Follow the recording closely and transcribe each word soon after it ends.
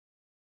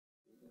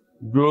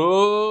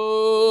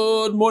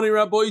Good morning,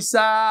 Rabbi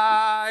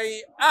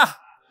Isai.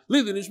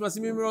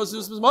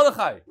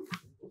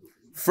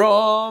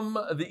 From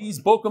the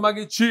East Boca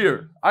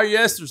Magachir, Eli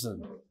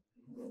Stefansky.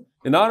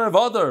 In honor of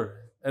other,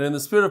 and in the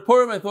spirit of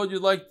Purim, I thought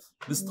you'd like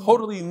this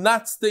totally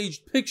not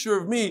staged picture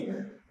of me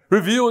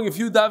reviewing a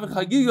few Daf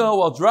Chagigah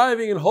while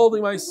driving and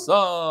holding my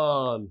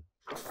son.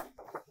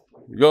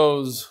 Here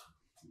goes.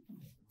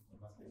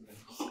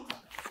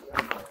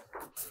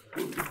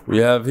 We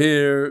have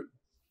here.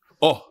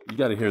 Oh, you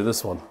got to hear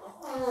this one.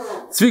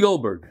 Tzvi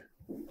Goldberg.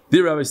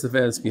 Dear Rabbi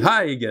Stefansky,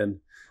 hi again.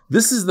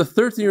 This is the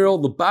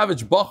 13-year-old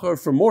Lebovic Bechor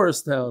from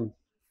Morristown.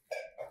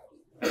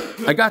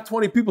 I got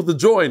 20 people to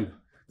join.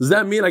 Does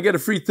that mean I get a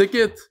free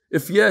ticket?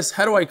 If yes,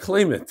 how do I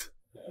claim it?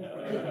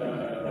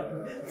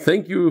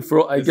 Thank you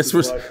for, I guess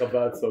we're...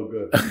 so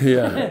good.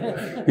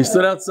 Yeah. He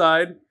stood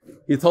outside.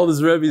 He told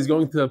his Rebbe he's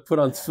going to put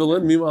on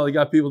tefillin. Meanwhile, he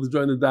got people to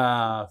join the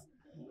daf.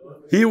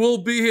 He will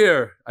be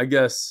here, I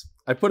guess.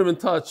 I put him in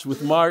touch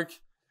with Mark,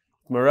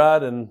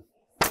 Murad, and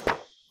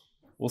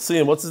we'll see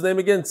him. What's his name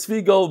again?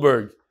 Tzvi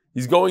Goldberg.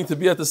 He's going to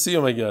be at the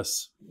Siyum, I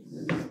guess.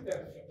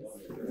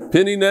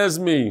 Penny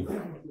Nezmi.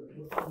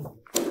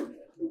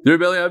 Dear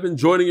Belly, I've been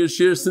joining your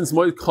shir since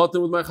Moed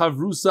Chotem with my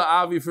chavrusa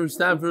Avi from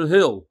Stamford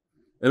Hill.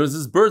 And it was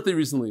his birthday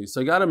recently, so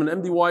I got him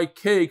an MDY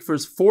cake for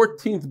his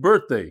 14th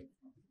birthday.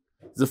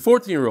 He's a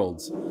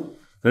 14-year-old. And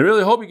I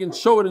really hope you can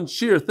show it in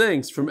shir.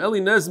 Thanks. From Eli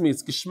Nezmi.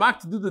 It's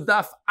geschmack to do the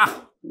daf.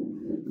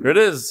 Here it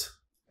is.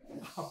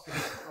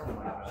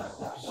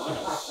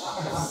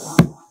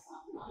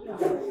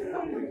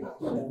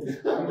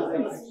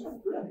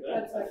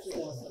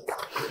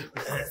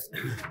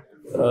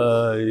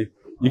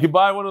 You can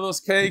buy one of those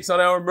cakes on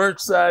our merch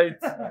site.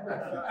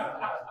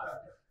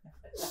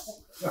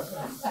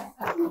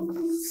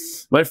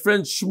 My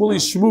friend Shmuley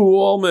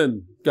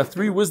Sugar got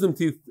 3 wisdom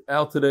teeth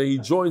out today. He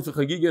joined for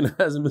Chagigah and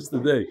hasn't missed a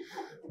day,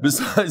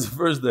 besides the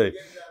first day.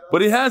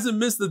 But he hasn't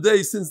missed a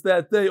day since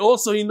that day.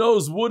 Also, he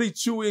knows Woody,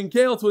 Chewy, and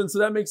Kale twins, so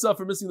that makes up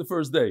for missing the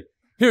first day.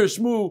 Here is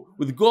Shmu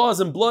with gauze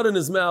and blood in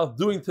his mouth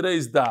doing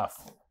today's daf.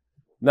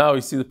 Now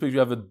you see the picture, you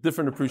have a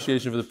different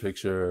appreciation for the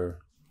picture.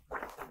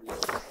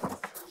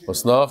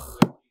 What's noch?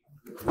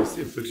 I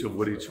see a picture of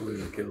Woody, Chewy,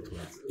 and the Kale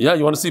twins. Yeah,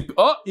 you want to see?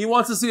 Oh, he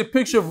wants to see a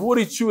picture of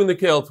Woody, Chewy, and the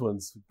Kale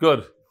twins.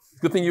 Good.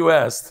 Good thing you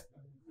asked.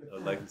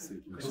 I'd like to see a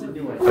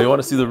picture. Oh, you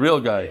want to see the real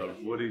guy?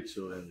 Woody,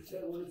 Chewy, and the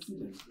Kale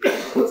twins.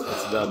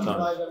 It's about time.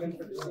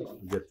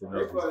 Get to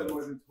know.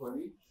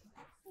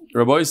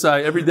 Rabbi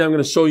Isai, every day I'm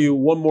going to show you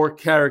one more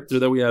character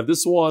that we have.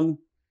 This one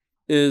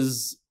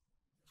is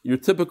your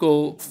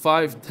typical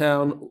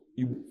five-town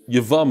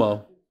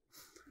Yevama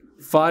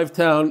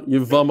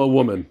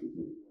woman.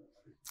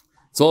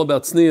 It's all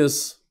about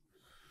tznius.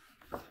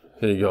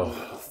 Here you go.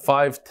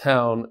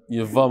 5-town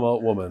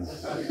Yevama woman.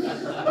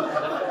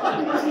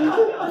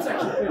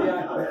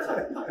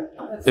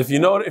 If you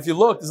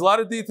look, there's a lot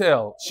of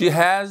detail. She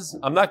has,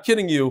 I'm not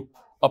kidding you,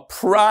 a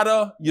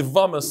Prada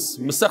Yevamas,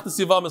 Maseches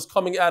Yevamas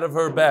coming out of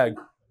her bag.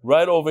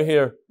 Right over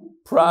here.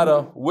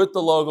 Prada, with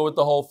the logo, with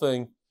the whole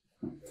thing.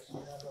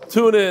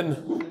 Tune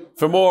in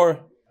for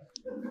more.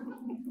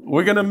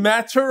 We're going to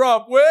match her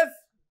up with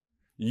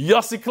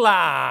Yossi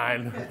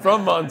Klein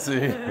from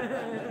Muncie.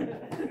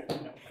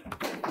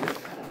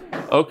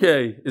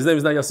 Okay, his name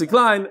is not Yossi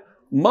Klein,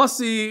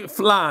 Mossi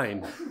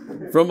Flein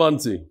from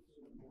Muncie.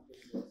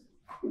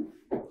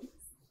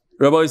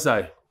 Rabbi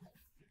Isai,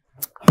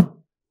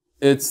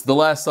 it's the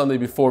last Sunday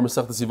before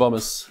Maseches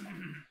Yevamas.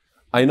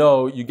 I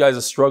know you guys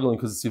are struggling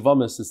because it's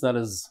Yevamas. It's not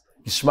as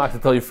geschmack to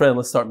tell your friend,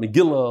 let's start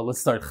Megillah, let's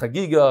start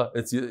Chagigah.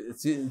 It's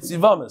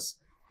Yevamas.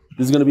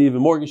 This is going to be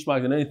even more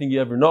geschmack than anything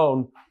you've ever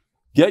known.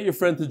 Get your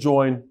friend to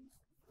join.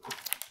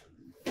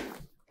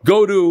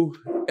 Go to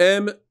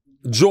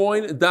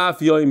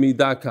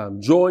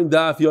joindafyomi.com.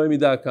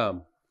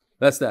 Joindafyomi.com.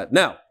 That's that.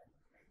 Now,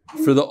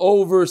 for the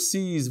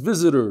overseas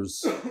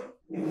visitors,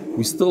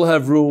 we still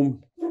have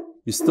room.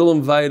 You're still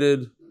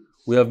invited.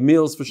 We have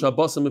meals for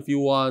Shabbosim if you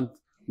want.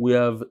 We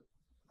have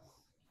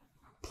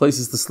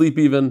places to sleep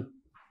even.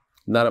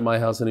 Not at my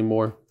house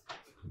anymore.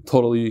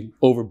 Totally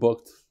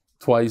overbooked.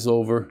 Twice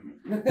over.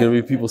 Going to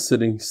be people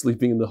sleeping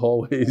in the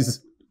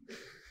hallways.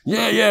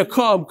 Yeah,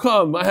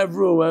 come. I have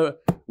room.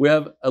 We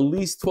have at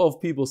least 12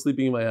 people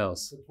sleeping in my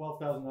house. For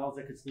 $12,000,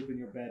 I could sleep in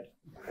your bed.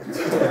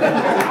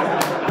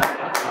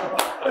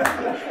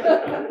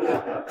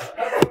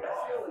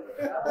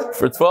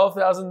 For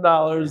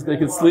 $12,000, they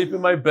can sleep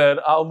in my bed.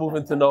 I'll move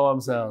into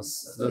Noam's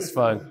house. That's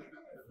fine.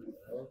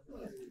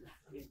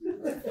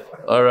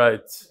 All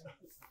right.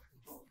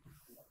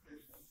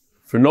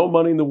 For no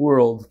money in the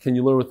world, can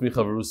you learn with me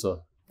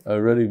Chavrusa? I've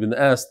already been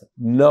asked.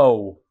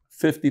 No.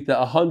 50,000,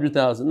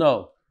 100,000.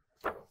 No.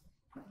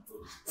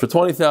 For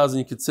 20,000,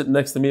 you could sit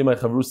next to me in my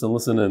Chavrusa and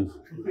listen in.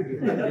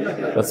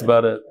 That's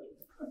about it.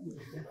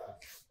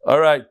 All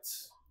right.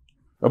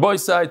 Rabbi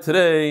side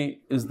today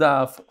is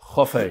Daf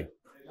Chofei.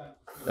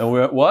 And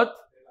we're at what?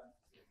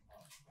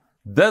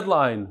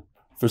 Deadline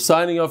for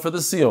signing up for the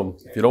Siyum.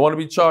 If you don't want to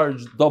be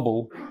charged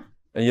double,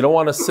 and you don't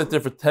want to sit there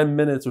for 10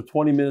 minutes or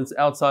 20 minutes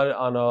outside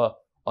on a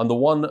on the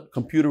one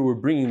computer we're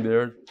bringing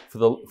there for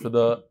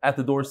the at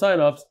the door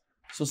sign-ups.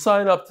 So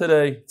sign up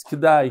today. It's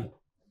kedai.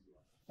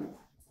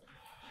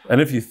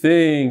 And if you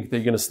think they're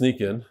going to sneak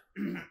in,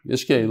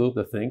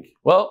 to think,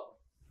 well,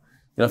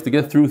 you have to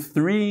get through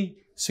 3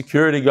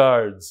 security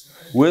guards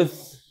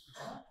with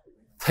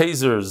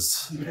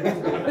tasers,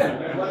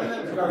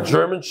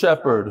 German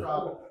Shepherd.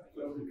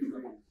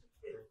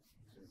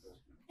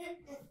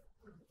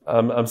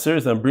 I'm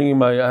serious. I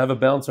have a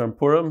bouncer on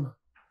Purim,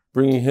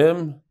 bringing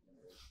him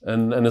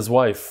and his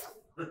wife.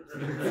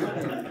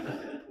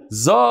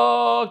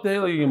 Zog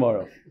daily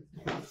Gemara.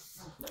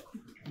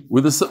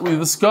 We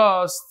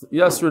discussed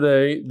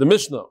yesterday the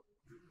Mishnah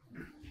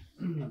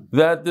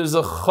that there's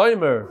a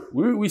chaymer.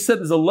 We said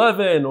there's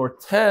 11 or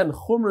 10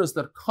 chumras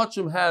that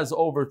Kachim has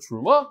over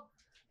Truma.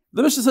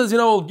 The Mishnah says,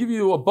 we'll give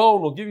you a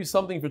bone, we'll give you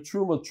something for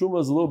Truma.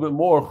 Truma is a little bit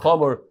more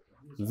chamer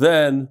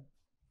than...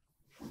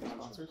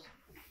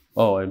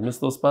 Oh, I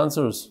missed those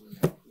sponsors.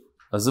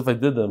 As if I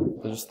did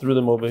them. I just threw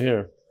them over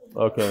here.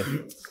 Okay.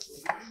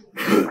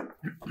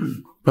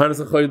 For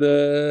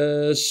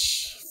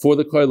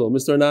the Koilo,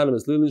 Mr.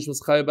 Anonymous,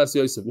 Maseches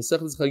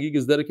Chagigah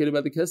is dedicated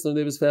by the Kessler and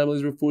Davis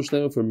families. Refuah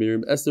shleima for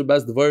Miriam Esther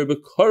bas Devora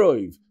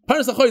bekorov.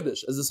 As a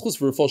zechus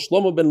for Rafael,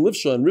 Shlomo ben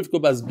Lifsha and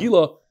Rivka bas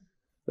Gila,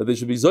 that they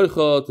should be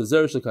zoche to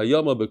Zera Shel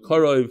Kayama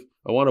bekorov.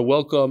 I want to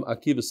welcome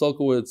Akiva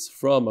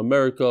from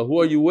America. Who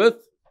are you with?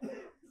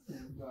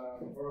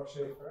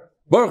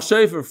 Baruch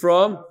Schaefer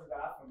from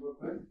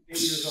 8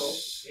 years old.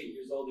 8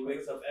 years old. He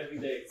wakes up every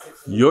day at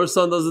 6 Your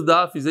son does the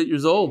daf. He's 8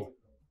 years old.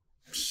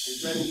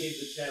 His friend gave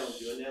the challenge.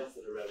 You announced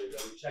it already.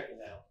 We're checking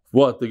now.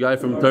 What? The guy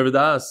from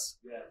Davydov?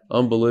 Yeah.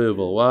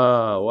 Unbelievable.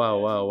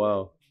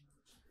 Wow.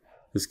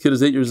 His kid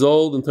is 8 years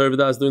old and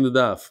Davydov is doing the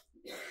daf.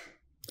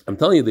 I'm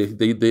telling you,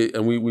 they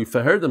and we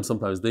heard them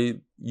sometimes.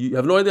 You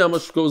have no idea how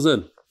much goes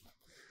in.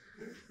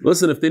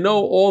 Listen, if they know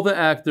all the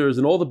actors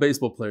and all the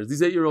baseball players,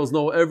 these 8-year-olds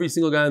know every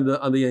single guy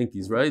on the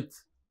Yankees, right?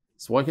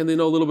 So why can't they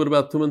know a little bit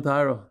about Tum and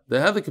Tahara? They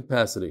have the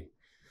capacity.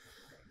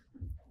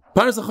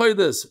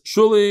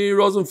 Shauly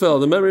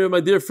Rosenfeld, the memory of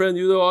my dear friend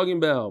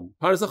Yehuda Augenbaum.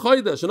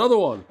 Another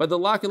one. By the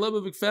Lock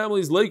Lebovic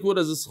families, Lakewood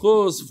as a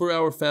zechus for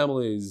our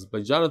families.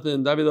 By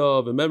Jonathan,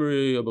 Davydov, in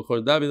memory of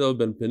Bechor, Davydov,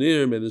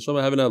 penir. May the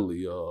Neshama have an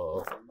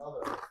aliyah.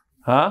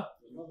 Huh?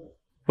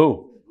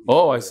 Who?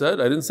 Oh, I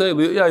didn't say.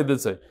 Yeah, I did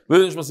say.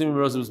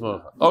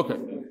 Okay.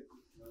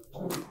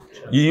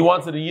 He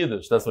wanted a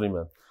Yiddish, that's what he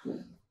meant.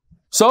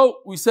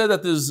 So, we said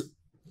that there's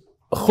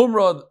a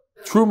chumrah,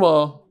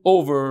 truma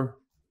over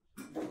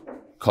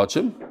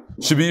Kachim.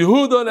 Should be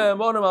Yehuda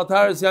ne'emonim al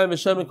taharas yaim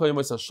v'shemen kol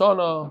yomos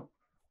hashana.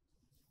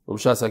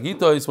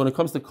 When it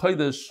comes to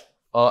Kodesh,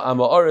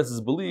 Amma Aretz is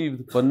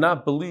believed, but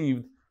not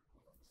believed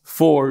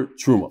for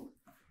truma.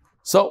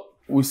 So,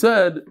 we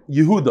said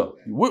Yehuda.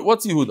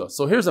 What's Yehuda?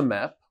 So, here's a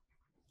map.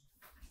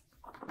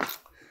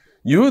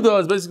 Yehuda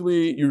is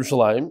basically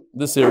Yerushalayim,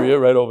 this area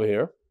right over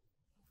here.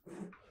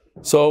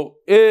 So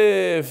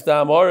if the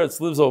Amaretz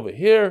lives over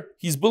here,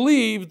 he's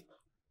believed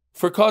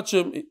for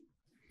Kachim,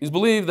 he's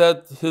believed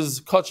that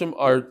his Kachim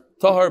are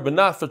Tahar but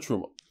not for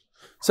Truma.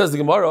 Says the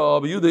Gemara,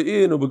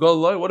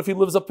 what if he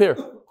lives up here?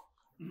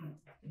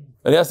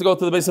 And he has to go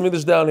to the Beis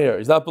HaMikdash down here.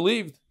 He's not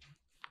believed.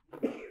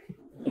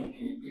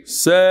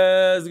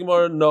 Says the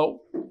Gemara, no.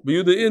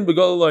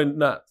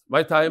 Not.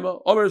 My timer.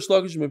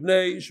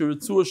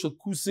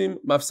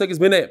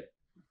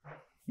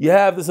 You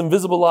have this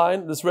invisible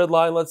line, this red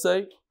line, let's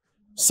say,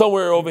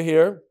 somewhere over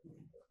here,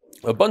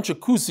 a bunch of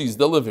kusis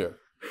that live here.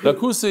 The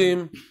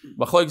kusim,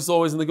 machlokes is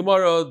always in the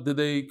Gemara. Did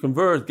they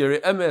convert? Geri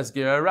Emes,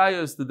 Geri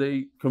Arayos. Did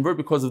they convert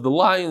because of the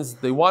lions?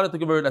 They wanted to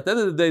convert. At the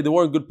end of the day, they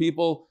weren't good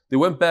people. They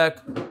went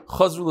back.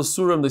 Chazru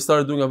l'surim. They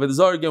started doing avodah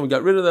zarah again. We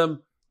got rid of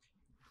them.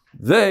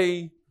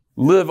 They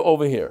live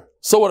over here.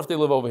 So what if they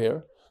live over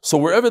here? So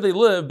wherever they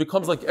live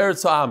becomes like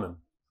Eretz Ha'amin.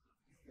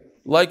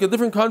 Like a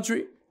different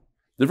country.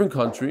 Different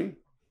country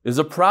is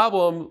a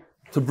problem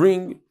to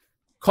bring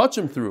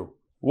Kachim through.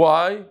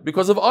 Why?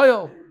 Because of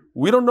oil.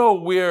 We don't know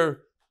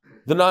where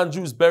the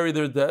non-Jews bury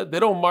their dead. They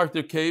don't mark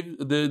their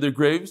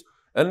graves.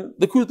 And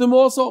the Kutim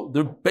also,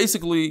 they're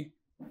basically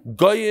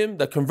Goyim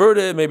that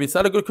converted. Maybe it's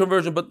not a good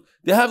conversion, but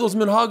they have those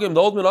minhagim,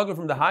 the old minhagim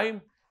from the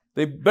Haim.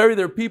 They bury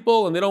their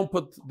people and they don't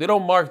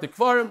mark the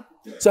Kfarim.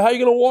 So how are you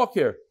going to walk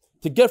here?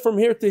 To get from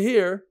here to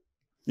here,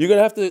 you're going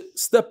to have to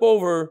step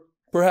over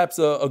perhaps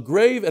a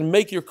grave and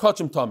make your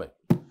kachim tameh.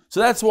 So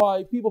that's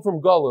why people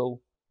from Galil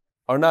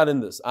are not in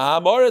this.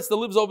 Amaretz that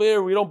lives over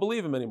here, we don't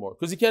believe him anymore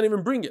because he can't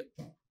even bring it.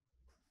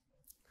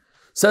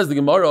 Says the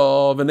Gemara,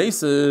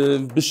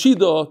 V'nesiv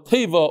b'shida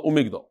teva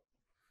umigdal.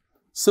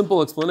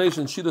 Simple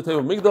explanation, shida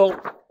teva umigdal.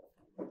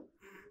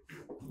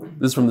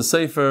 This is from the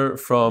Sefer,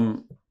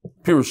 from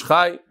Pirush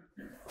Chai,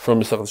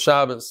 from Maseches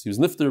Shabbos. He was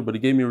nifter, but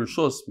he gave me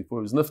rishus before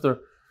he was nifter.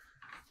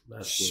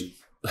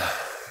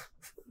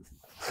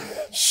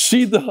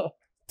 Shida,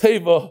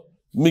 Teva,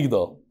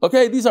 Migdal.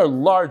 Okay, these are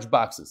large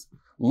boxes.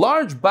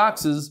 Large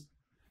boxes,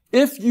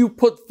 if you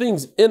put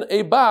things in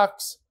a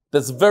box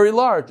that's very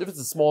large, if it's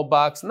a small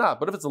box, not.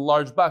 But if it's a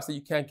large box that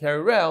you can't carry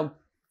around,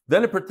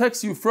 then it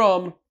protects you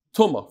from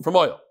tumah, from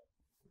oil.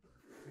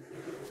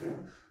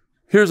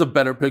 Here's a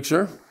better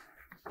picture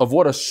of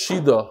what a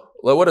shida,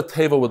 what a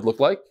teva would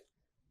look like.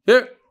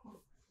 Here,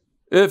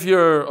 if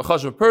you're a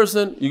chashuv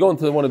person, you go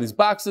into one of these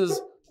boxes,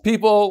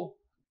 people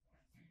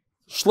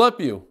schlep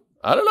you.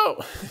 I don't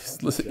know.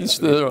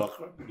 These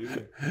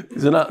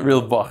are not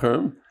real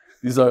bacharim.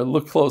 These are,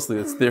 look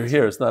closely, they're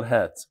here, it's not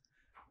hats.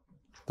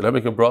 Did I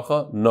make a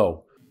bracha?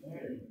 No.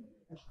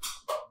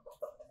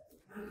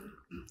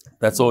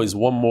 That's always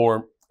one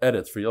more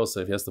edit for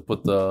Yosef. He has to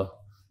put the,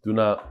 do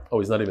not, oh,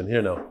 he's not even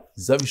here now.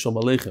 Zevi Shom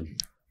Aleichem.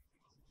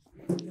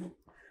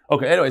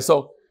 Okay, anyway,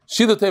 so,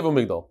 Shida Tevo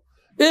Migdal.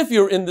 If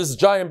you're in this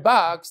giant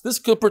box, this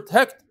could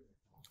protect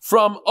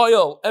from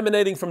oil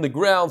emanating from the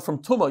ground, from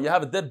tumah. You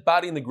have a dead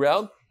body in the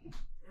ground.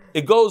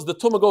 It goes, the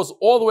tumah goes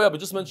all the way up. I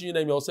just mentioned your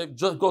name, Yosef.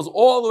 Just goes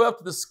all the way up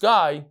to the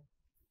sky.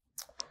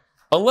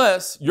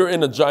 Unless you're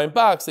in a giant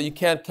box that you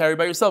can't carry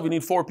by yourself. You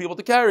need 4 people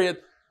to carry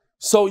it.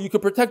 So you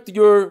could protect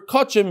your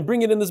kachim,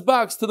 bring it in this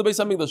box to the Beis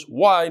HaMikdash.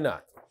 Why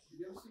not?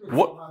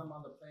 What?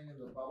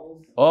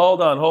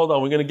 Hold on.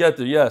 We're going to get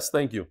there. Yes,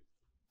 thank you.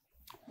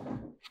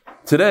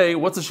 Today,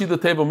 what's the Shida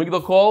Teva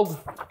Migdal called?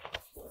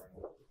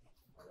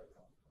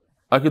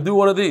 I could do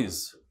one of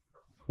these.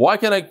 Why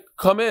can't I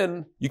come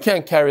in? You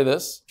can't carry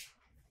this.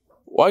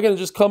 Why can't I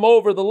just come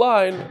over the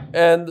line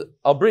and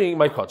I'll bring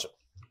my kachim?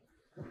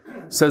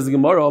 Says the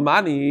Gemara,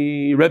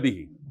 Mani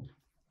Rebbe.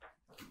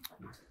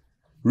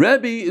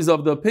 Rebbe is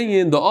of the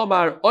opinion, the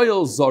Omar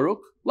oil zaruk,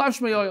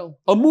 lashmei oil.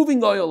 A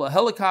moving oil, a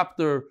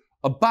helicopter,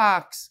 a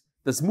box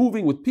that's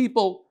moving with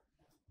people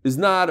is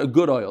not a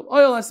good oil.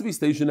 Oil has to be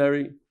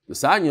stationary. What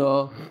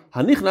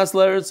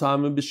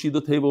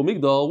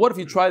if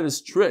you try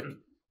this trick?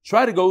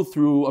 Try to go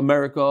through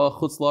America,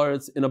 Chutz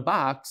La'aretz, in a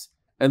box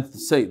and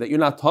say that you're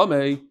not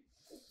tamei.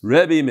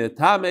 Rebbe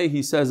metame,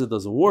 he says it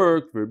doesn't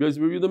work. He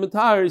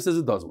says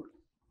it does work.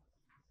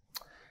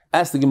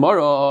 Ask the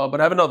Gemara,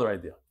 but I have another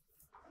idea.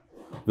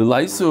 There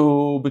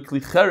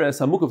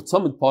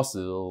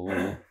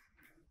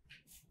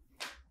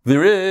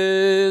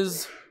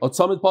is a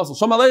tzamid pasul.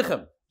 Shalom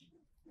Aleichem.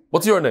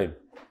 What's your name?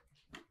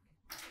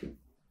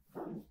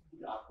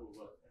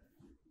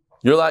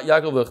 You're like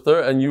Yaakov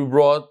Lichter, and you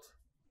brought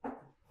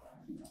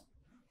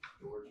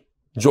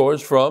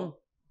George from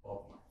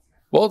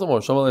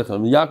Baltimore. Shalom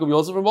Aleichem. Yaakov, you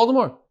also from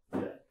Baltimore?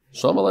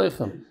 Shalom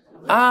Aleichem.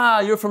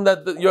 You're from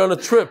that. You're on a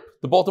trip.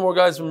 The Baltimore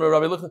guys from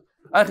Rabbi Lichter.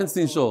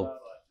 Eichenstein Shul.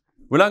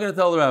 We're not going to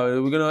tell the rabbi.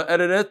 We're going to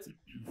edit it.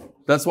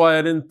 That's why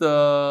I didn't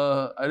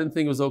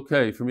think it was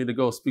okay for me to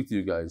go speak to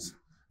you guys.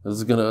 I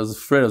was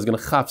afraid I was going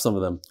to chop some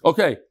of them.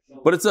 Okay,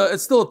 but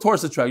it's still a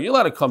Torah track. You're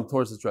allowed to come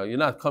Torah track. You're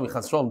not coming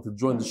Chas Shalom to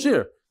join the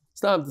shir.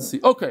 It's time to see.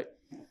 Okay.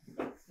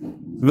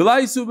 We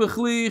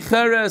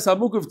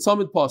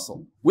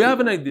have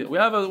an idea. We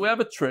have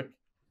a trick.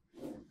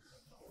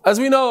 As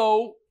we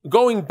know,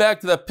 going back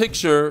to that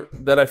picture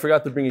that I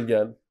forgot to bring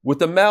again, with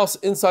the mouse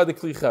inside the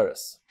kli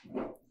cheres.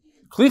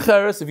 Kli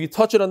cheres, if you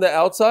touch it on the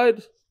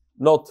outside,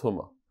 no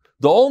tumah.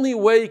 The only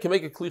way you can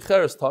make a kli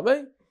cheres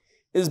tameh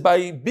is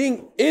by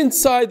being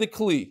inside the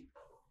kli,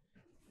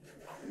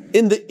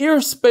 in the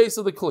ear space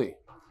of the kli.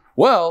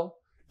 Well,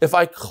 if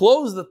I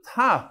close the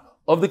top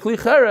of the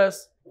kli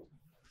cheres,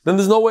 then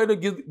there's no way to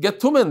get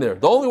tumah in there.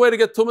 The only way to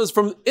get tumah is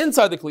from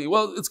inside the kli.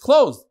 Well, it's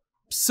closed.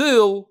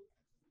 Psil,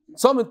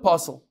 tzamid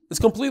pasul. It's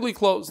completely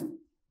closed.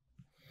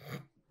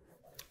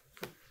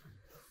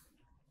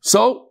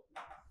 So,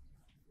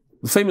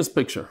 the famous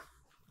picture.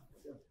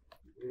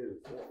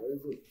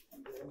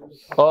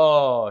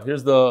 Oh,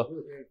 that's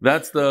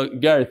the,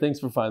 Gary, thanks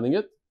for finding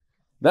it.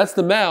 That's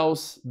the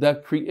mouse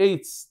that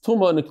creates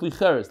tumah in a kli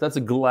cheres. That's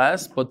a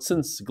glass, but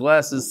since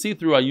glass is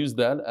see-through, I use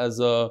that as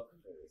a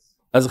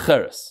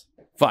cheres.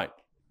 Fine.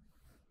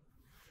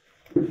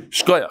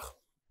 Shkoyach.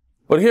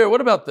 But here,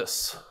 what about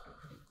this? A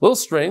little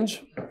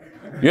strange.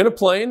 You're in a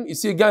plane, you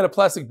see a guy in a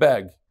plastic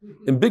bag.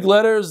 In big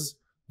letters,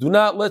 do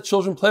not let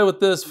children play with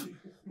this.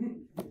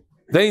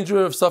 Danger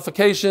of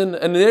suffocation.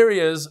 And the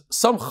area is,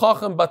 some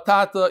chacham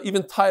batata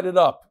even tied it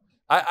up.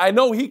 I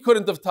know he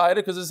couldn't have tied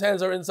it because his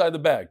hands are inside the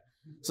bag.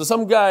 So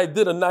some guy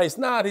did a nice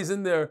knot, he's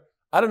in there.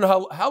 I don't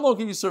know how long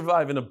can you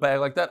survive in a bag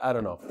like that? I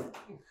don't know.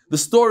 The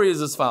story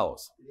is as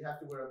follows. You have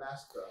to wear a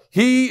mask though.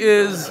 He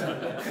is...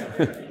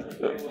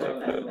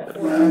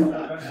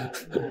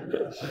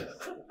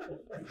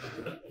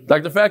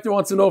 Dr. Factor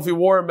wants to know if he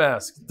wore a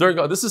mask.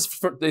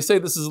 They say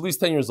this is at least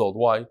 10 years old.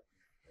 Why?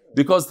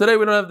 Because today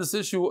we don't have this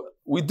issue.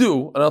 We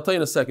do, and I'll tell you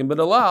in a second, but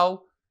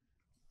Alal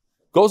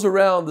goes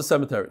around the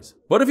cemeteries.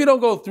 But if you don't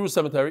go through a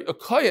cemetery, a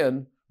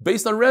kohen,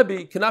 based on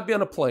Rebbe, cannot be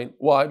on a plane.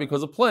 Why?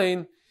 Because a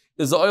plane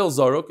is an oil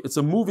zaruk, it's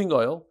a moving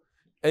oil,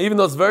 and even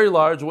though it's very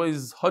large,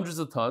 weighs hundreds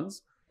of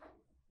tons,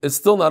 it's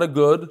still not a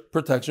good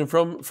protection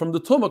from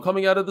the tumah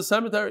coming out of the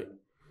cemetery.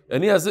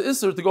 And he has the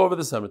isser to go over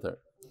the cemetery.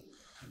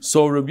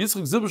 So Rabbi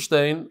Yitzchak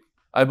Zilberstein,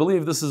 I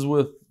believe this is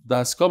with the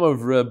Haskama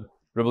of Reb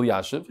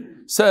Yashiv,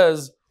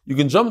 says you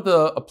can jump into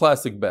a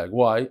plastic bag.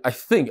 Why? I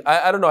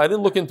don't know, I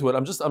didn't look into it.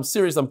 I'm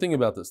serious, I'm thinking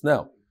about this.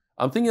 Now,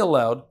 I'm thinking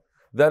aloud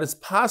that it's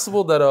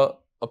possible that a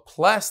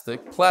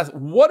plastic,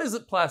 what is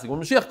it plastic?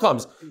 When Mashiach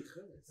comes,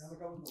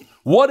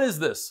 what is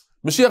this?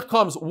 Mashiach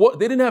comes. What,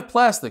 they didn't have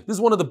plastic. This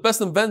is one of the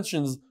best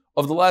inventions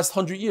of the last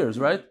 100 years,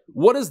 right?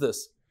 What is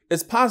this?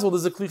 It's possible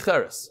there's a kli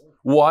cheres.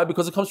 Why?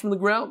 Because it comes from the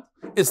ground.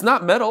 It's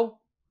not metal.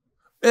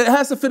 It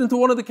has to fit into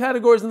one of the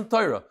categories in the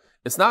Torah.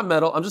 It's not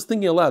metal. I'm just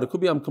thinking aloud. It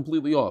could be I'm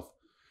completely off.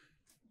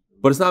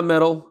 But it's not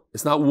metal.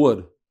 It's not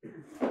wood.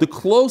 The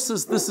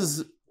closest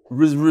this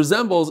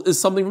resembles is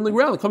something from the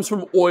ground. It comes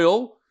from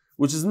oil,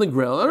 which is in the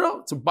ground. I don't know.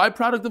 It's a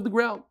byproduct of the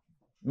ground.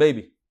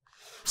 Maybe.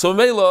 So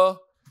Mela,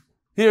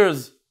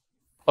 here's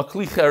a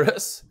kli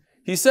cheres.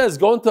 He says,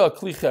 go into a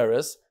kli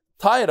cheres,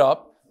 tie it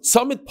up,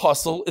 summit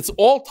puzzle, it's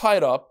all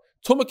tied up.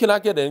 Tuma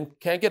cannot get in,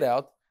 can't get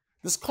out.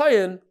 This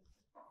Kayan,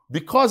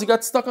 because he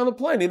got stuck on the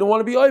plane, he didn't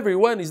want to be over. He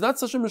went. He's not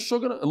such a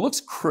meshuggah. It looks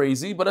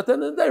crazy, but at the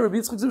end of the day, Rabbi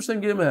Yitzchak Zimstein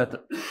gave him a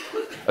heter.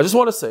 I just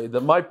want to say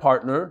that my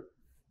partner,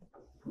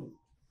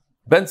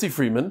 Benzi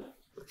Freeman,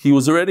 he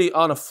was already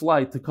on a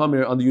flight to come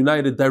here on the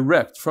United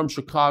direct from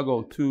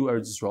Chicago to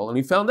Eretz Yisrael, and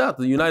he found out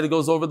the United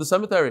goes over the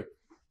cemetery.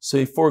 So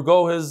he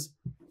forego his,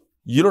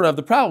 you don't have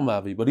the problem,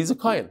 Avi, but he's a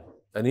Kayan,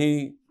 and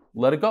he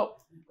let it go.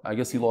 I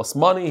guess he lost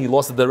money, he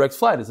lost a direct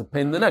flight. It's a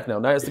pain in the neck now.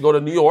 Now he has to go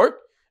to New York,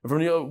 and from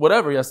New York,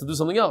 whatever, he has to do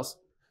something else.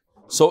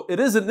 So it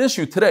is an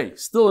issue today,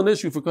 still an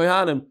issue for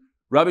Kohanim.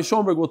 Rabbi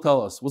Schoenberg will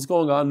tell us what's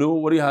going on. Nu,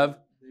 what do you have?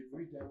 They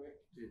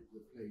redirected the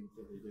plane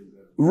so they didn't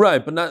go.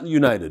 Right, but not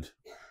United.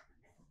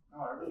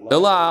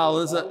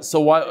 Elal,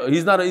 so why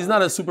he's not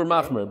a super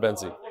machmer,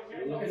 Benzi.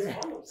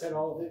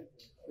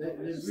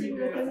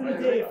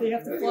 If they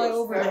have to fly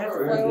over, they have to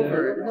fly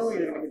over. No way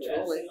they're going to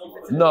control it.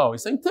 No,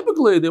 he's saying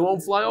typically they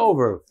won't fly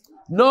over.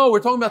 No, we're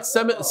talking about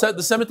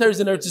the cemeteries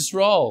in Eretz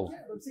Yisrael.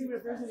 I'm saying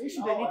if there's an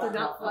issue, they need to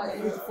not fly.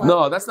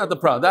 No, that's not the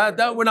problem.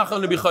 That we're not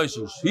going to be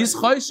chayshish. He's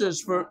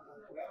chayshish for.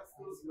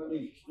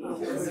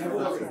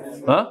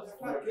 Huh?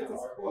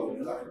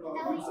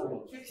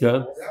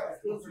 Yeah.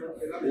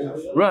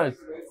 Right.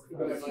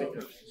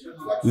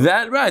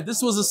 That right.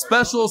 This was a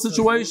special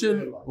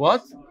situation.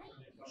 What?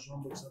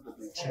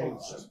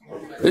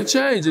 It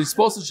changed. It's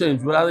supposed to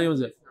change, but I don't even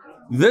say.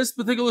 This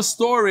particular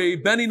story,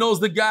 Benny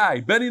knows the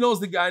guy.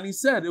 And he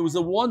said it was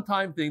a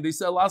one-time thing. They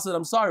said, Allah said,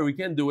 I'm sorry, we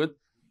can't do it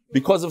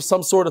because of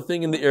some sort of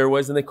thing in the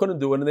airways, and they couldn't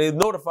do it, and they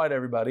notified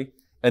everybody.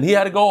 And he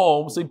had to go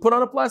home, so he put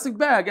on a plastic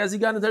bag as he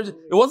got into Eretz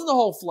Yisrael. It wasn't the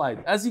whole flight.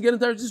 As he got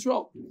into Eretz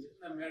Yisrael.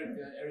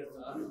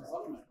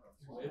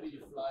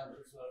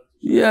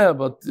 Yeah,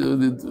 but I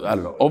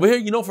don't know. Over here,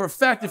 you know for a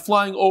fact you're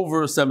flying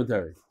over a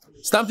cemetery.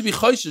 It's time to be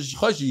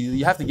chayshish.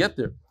 You have to get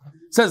there.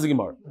 Says the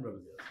Gemara.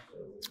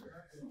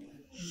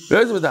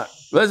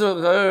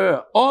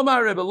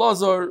 Omar Rebbe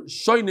Lazar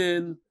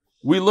Shoinin.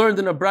 We learned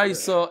in a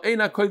brayso,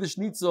 Eina kodesh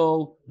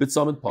nitzol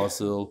b'tzamet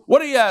pasil.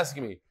 What are you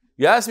asking me?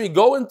 You asked me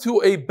go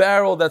into a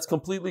barrel that's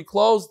completely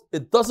closed.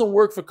 It doesn't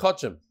work for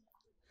kachim.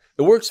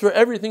 It works for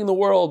everything in the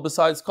world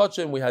besides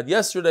kachim. We had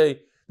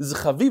yesterday. This is a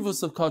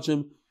chavivus of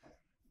kachim.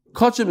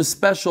 Kachim is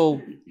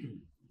special.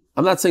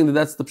 I'm not saying that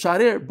that's the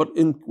pshat here, but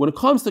when it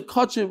comes to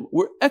kachim,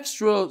 we're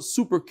extra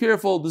super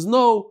careful.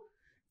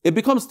 It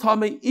becomes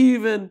tamei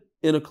even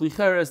in a kli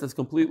cheres that's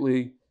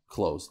completely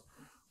closed.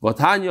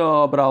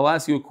 Vatanya, but I'll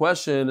ask you a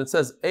question. It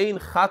says, Ein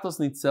chatos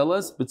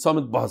nitzeles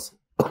b'tzamet baz.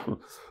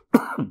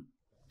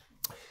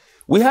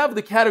 We have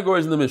the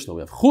categories in the Mishnah.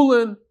 We have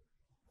chulin,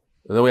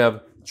 and then we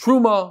have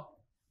truma,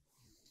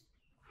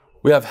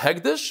 we have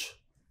hegdish,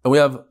 and we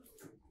have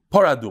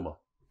paraduma.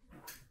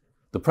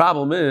 The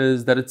problem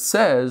is that it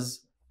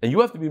says, and you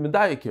have to be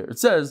medayik here, it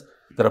says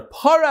that a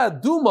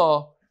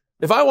paraduma,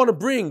 if I want to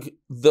bring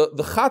the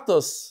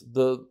chatos,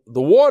 the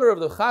water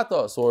of the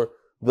chatos, or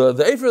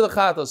the efer of the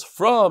chatos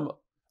from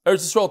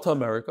Eretz Yisrael to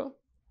America,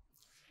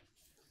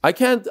 I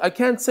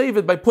can't save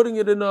it by putting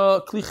it in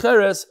a kli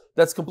cheres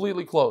that's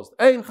completely closed.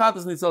 Ein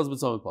chatos nitzeles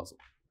b'tzamet pasil.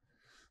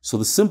 So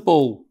the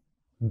simple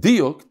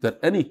diuk that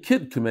any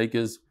kid can make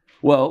is,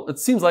 well, it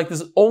seems like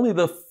this is only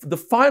the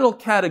final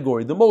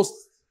category, the most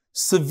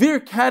severe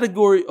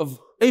category of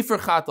efer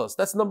chatos.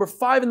 That's number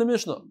 5 in the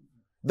Mishnah.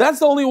 That's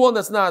the only one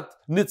that's not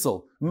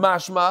nitzel.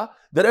 Mashma,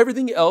 that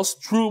everything else,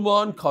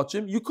 truma and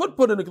kachim, you could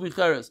put in a kli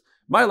cheres.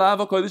 My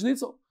lava kodesh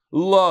nitzel.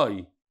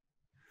 Loi.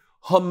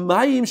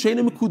 Hamayim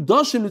sheinim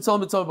mekudashim nitzel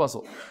b'tzamet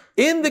pasil.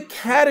 In the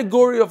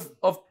category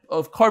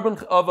of carbon,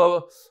 of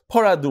a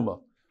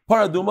paraduma.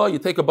 Paraduma, you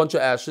take a bunch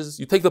of ashes,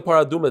 you take the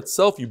paraduma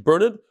itself, you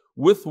burn it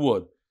with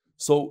wood.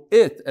 So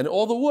it and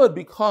all the wood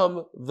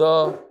become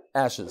the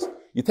ashes.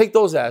 You take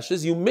those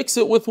ashes, you mix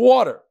it with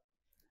water.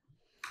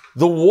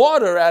 The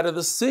water out of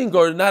the sink,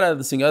 or not out of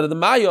the sink, out of the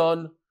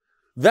mayon,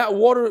 that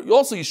water,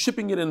 also you're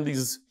shipping it in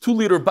these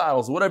 2-liter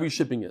bottles, whatever you're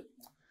shipping it.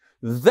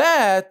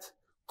 That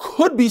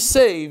could be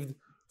saved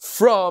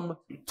from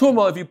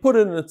tuma if you put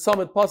it in a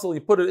tzamet pasil,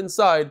 you put it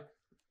inside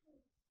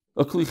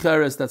a kli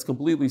cheres that's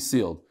completely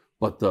sealed.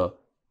 But the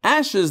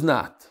ashes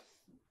not.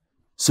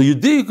 So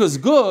yudik is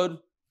good,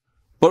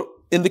 but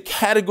in the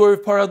category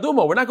of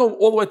paraduma, we're not going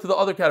all the way to the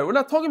other category. We're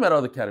not talking about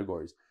other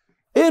categories.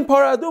 In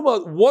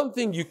paraduma, one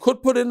thing you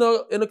could put in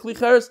a kli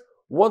cheres,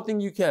 one thing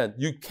you can.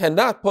 You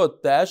cannot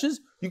put the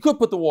ashes, you could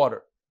put the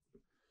water.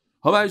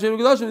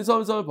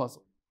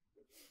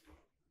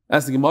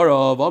 Ask the Gemara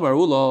of Amar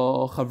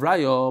Ula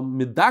Chavraya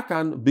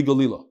Midakan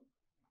Bigalila.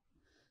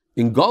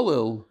 In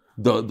Galil,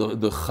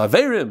 the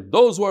Chaverim,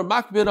 those who are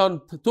makbid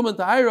on Tum and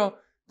Tahira,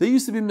 they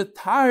used to be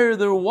mitahir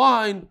their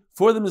wine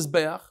for the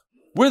Mizbeach.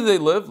 Where did they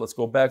live? Let's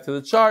go back to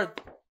the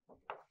chart.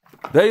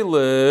 They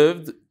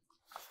lived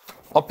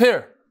up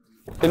here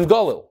in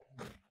Galil.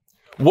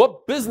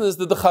 What business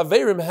did the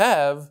Chaverim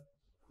have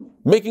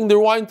making their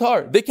wine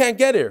tar? They can't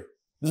get here.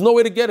 There's no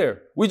way to get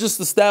here. We just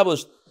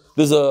established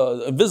there's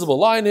a invisible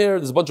line here.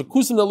 There's a bunch of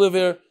kusim that live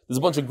here. There's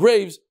a bunch of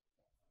graves.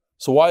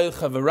 So why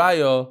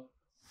Chaveraya,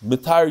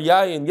 Mitar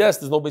Yayin? Yes,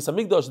 there's no Beis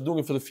Hamikdash. They're doing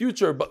it for the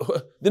future, but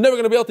they're never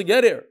going to be able to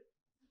get here.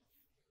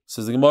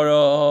 Says the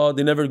Gemara,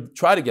 they never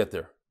try to get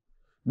there.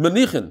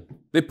 Menichin,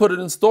 they put it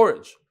in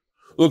storage.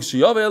 They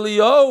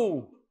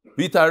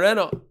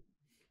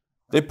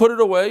put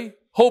it away,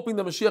 hoping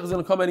that Mashiach is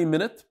going to come any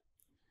minute.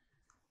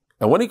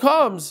 And when he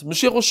comes,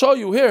 Mashiach will show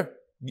you here.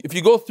 If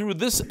you go through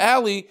this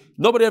alley,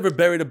 nobody ever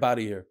buried a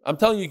body here. I'm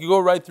telling you, you can go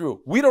right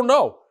through. We don't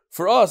know.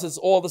 For us, it's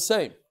all the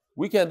same.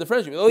 We can't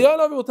differentiate.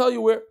 Eliyahu will tell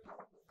you where.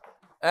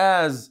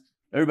 As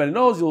everybody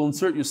knows, you'll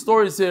insert your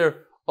stories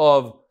here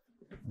of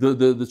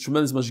the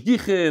tremendous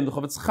mashgichin, the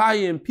Chavetz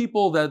Chaim,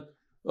 people that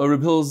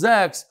Reb Hillel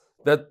Zaks,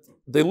 that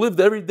they lived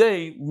every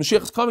day.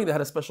 Mashiach is coming. They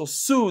had a special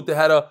suit. They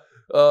had a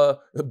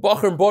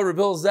Bechor bought Reb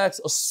Hillel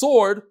Zaks a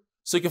sword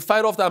so he can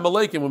fight off the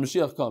Amalekim when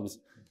Mashiach comes.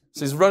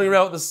 So he's running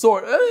around with a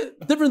sword.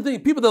 Different thing.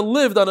 People that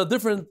lived on a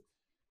different.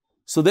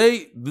 So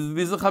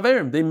these are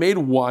Chaverim. They made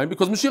wine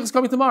because Mashiach is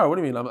coming tomorrow. What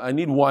do you mean? I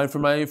need wine for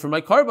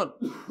my carbon.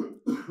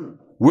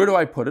 Where do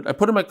I put it? I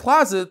put it in my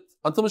closet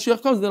until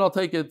Mashiach comes. Then I'll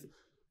take it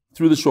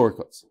through the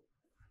shortcuts.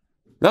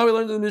 Now we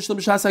learned in the Mishnah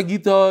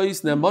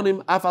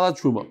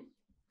Truma.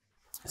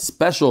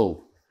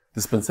 Special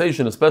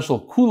dispensation, a special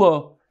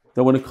kula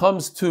that when it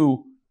comes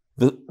to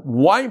the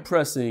wine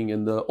pressing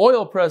and the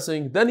oil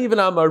pressing, then even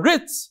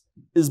Amaritz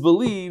is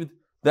believed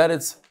that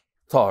it's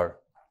tar.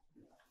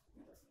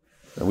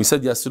 And we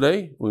said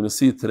yesterday, we're going to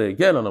see it today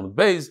again on Amud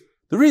Beis.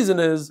 The reason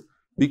is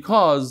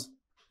because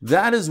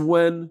that is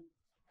when.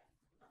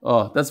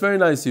 Oh, that's very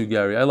nice of you,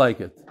 Gary. I like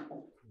it.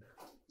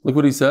 Look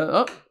what he said.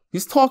 Oh,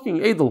 he's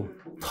talking Edel.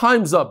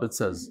 Time's up, it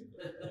says.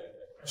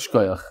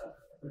 Shkoyach.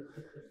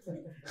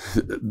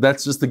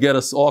 That's just to get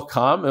us all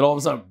calm, and all of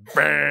a sudden,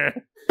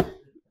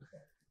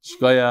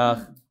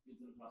 Shkoyach.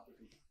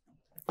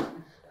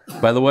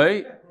 By the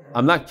way,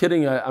 I'm not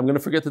kidding. I'm going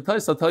to forget to tell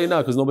you, so I'll tell you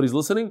now because nobody's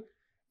listening.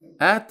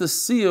 At the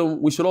Siyum,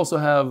 we should also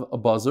have a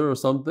buzzer or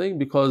something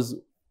because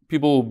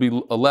people will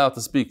be allowed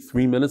to speak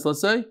 3 minutes,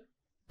 let's say.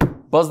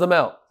 Buzz them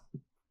out.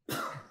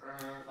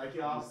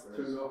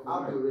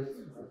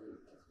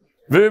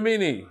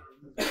 Virmini.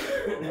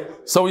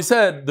 So we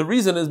said the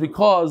reason is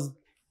because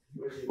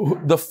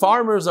the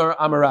farmers are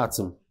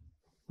Amaratzim,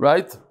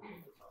 right?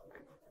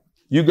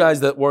 You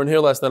guys that weren't here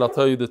last night, I'll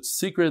tell you the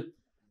secret.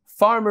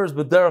 Farmers,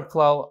 b'derech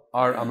klal,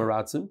 are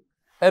Amaratzim.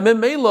 And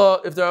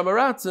Memela, if they're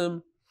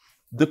Amaratzim,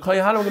 the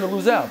Kohanim are going to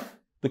lose out.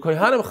 The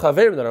Kohanim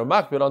Chaverim that are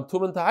makbid on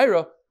Tum and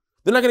Tahira,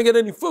 they're not going to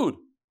get any food.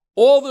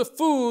 All the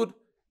food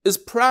is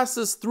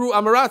processed through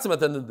Amaratzim at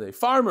the end of the day.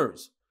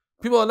 Farmers.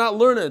 People are not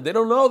learned. They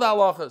don't know the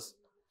halachas.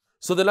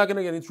 So they're not going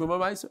to get any Truma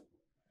Meiser.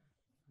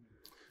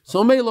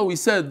 So Mela, we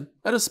said,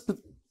 at a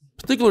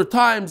particular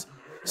times,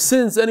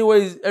 since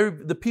anyways,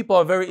 the people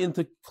are very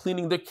into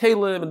cleaning their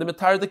kelim and the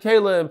metar the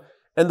kelim,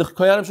 and the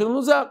Kohanim shouldn't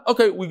lose out.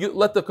 Okay,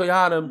 let the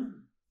Kohanim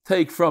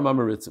take from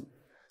Amaritzim.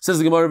 Says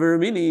the Gemara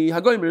Verimini,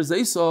 Hagoymer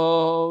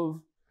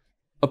Zeisov,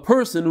 a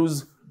person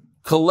who's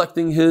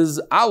collecting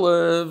his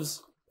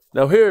olives.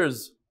 Now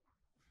here's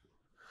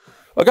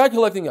a guy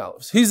collecting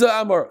olives. He's a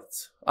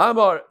Amaretz.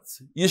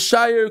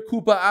 Yeshayir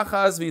kupa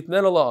achaz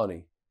v'yitnen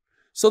ala'ani.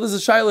 So there's a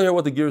shayla here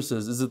what the gear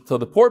says. Is it to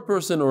the poor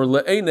person or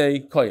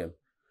le'enei koyim?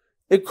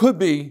 It could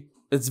be.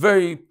 It's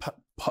very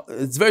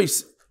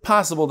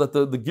possible that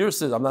the gear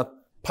says, I'm not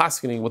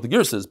paskening what the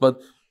gear says,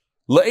 but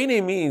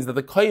le'enei means that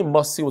the koyim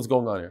must see what's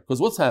going on here.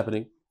 Because what's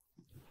happening?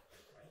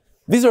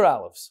 These are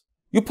olives.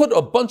 You put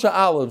a bunch of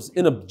olives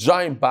in a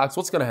giant box,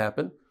 what's going to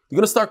happen? You're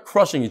going to start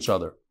crushing each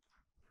other.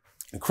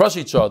 And crush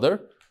each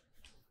other.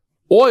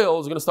 Oil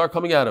is going to start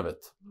coming out of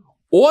it.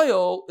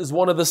 Oil is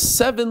one of the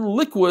 7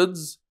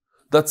 liquids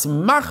that's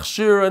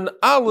machshir an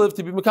olive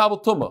to be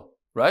mekabel tumah,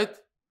 right?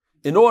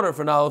 In order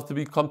for an olive to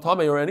become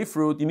tameh or any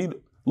fruit, you need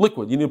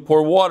liquid. You need to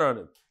pour water on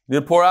it. You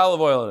need to pour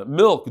olive oil on it.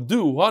 Milk,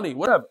 dew, honey,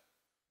 whatever.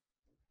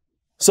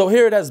 So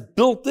here it has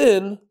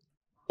built-in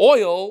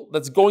oil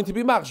that's going to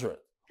be machshir.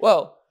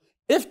 Well,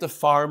 if the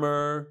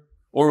farmer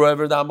or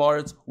whoever the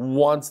amaretz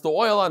wants the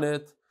oil on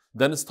it,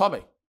 then it's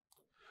tameh.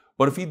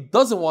 But if he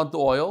doesn't want the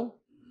oil,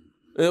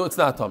 it's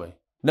not tummy.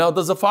 Now,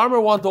 does a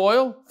farmer want the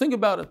oil? Think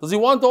about it. Does he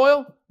want the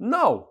oil?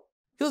 No.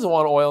 He doesn't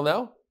want oil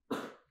now.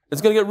 It's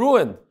going to get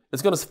ruined.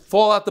 It's going to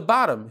fall out the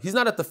bottom. He's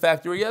not at the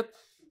factory yet.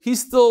 He's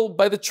still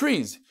by the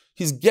trees.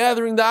 He's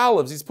gathering the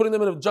olives. He's putting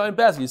them in a giant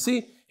basket. You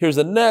see, here's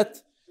a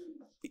net.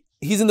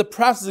 He's in the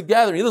process of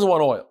gathering. He doesn't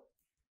want oil.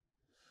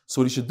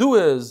 So what he should do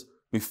is,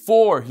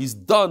 before he's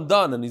done,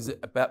 and he's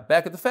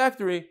back at the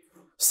factory,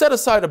 set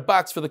aside a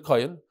box for the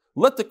kohen,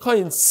 let the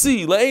kohen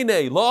see,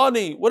 le'ene,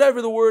 la'ani,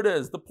 whatever the word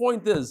is. The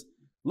point is,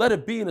 let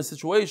it be in a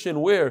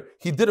situation where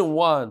he didn't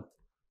want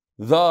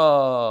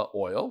the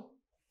oil,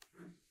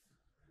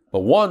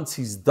 but once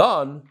he's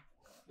done,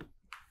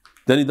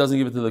 then he doesn't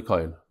give it to the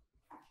kohen.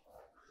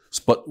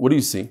 But what do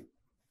you see?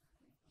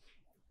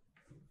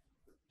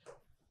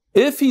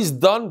 If he's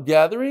done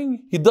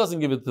gathering, he doesn't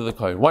give it to the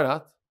kohen. Why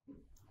not?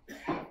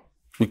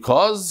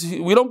 Because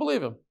we don't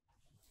believe him.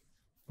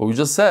 But we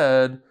just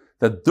said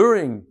that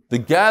during the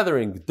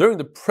gathering, during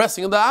the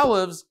pressing of the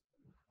olives,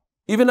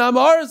 even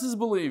Amaris is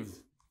believed.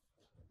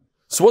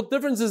 So what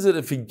difference is it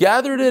if he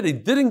gathered it, he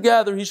didn't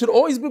gather, he should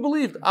always be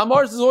believed.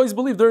 Amaris is always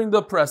believed during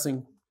the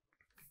pressing.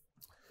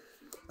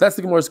 That's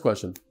the Gemara's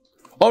question.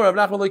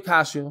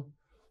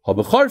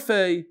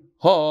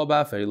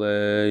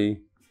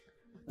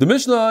 The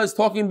Mishnah is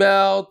talking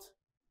about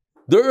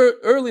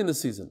early in the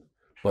season.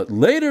 But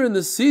later in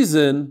the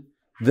season,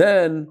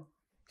 then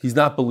he's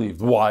not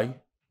believed. Why?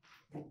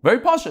 Very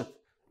pashut.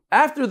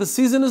 After the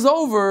season is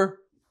over,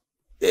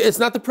 it's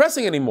not the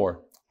pressing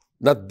anymore.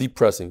 Not the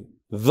pressing,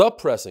 the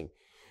pressing.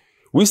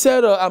 We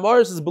said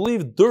Amaris is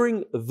believed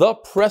during the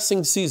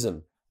pressing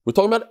season. We're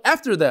talking about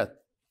after that.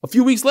 A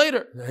few weeks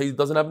later, he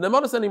doesn't have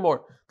Nemanis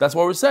anymore. That's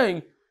why we're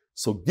saying,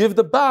 so give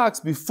the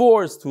box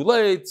before it's too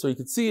late, so he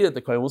can see it,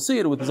 the kohen will see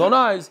it with his own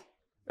eyes.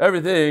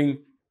 Everything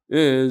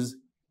is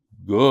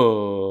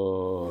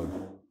good.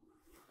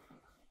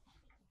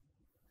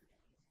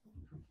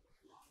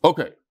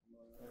 Okay.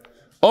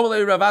 What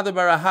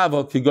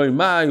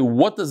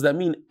does that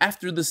mean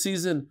after the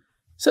season?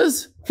 It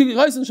says,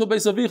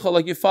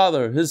 like your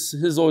father,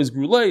 his always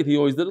grew late, he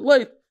always did it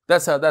late.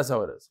 That's how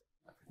it is.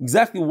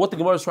 Exactly what the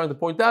Gemara is trying to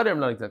point out here, I'm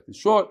not exactly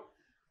sure.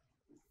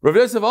 Rav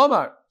Yosef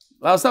Omar,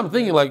 I was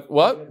thinking like,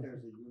 what?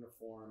 There's a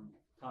uniform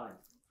time.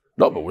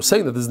 No, but we're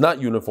saying that this is not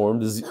uniform,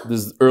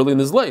 there's early and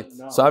there's late.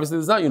 No. So obviously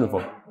it's not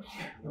uniform.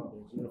 No,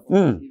 there's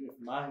uniform. Even if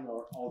mine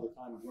are all the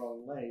time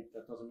growing late,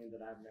 that doesn't mean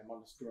that I have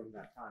Nemanis during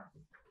that time.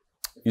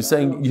 You're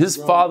saying his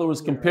father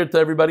was compared to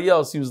everybody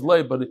else, he was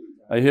late, but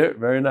I hear,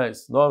 very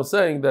nice. No, I'm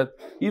saying that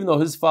even though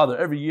his father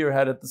every year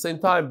had it at the same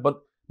time,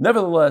 but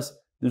nevertheless,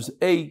 there's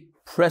a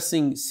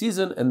pressing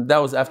season, and that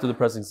was after the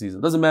pressing season.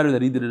 It doesn't matter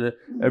that he did it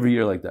every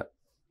year like that.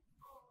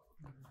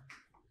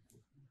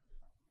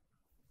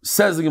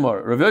 Says the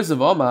Gemara, Rav Yosef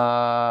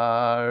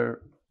Omar,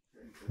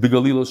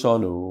 B'Galila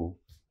Shanu.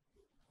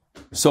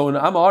 So in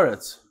Am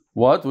Haaretz,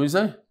 what do you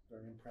say?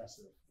 Very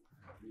impressive.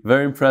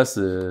 Very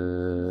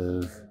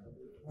impressive.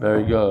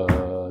 Very good.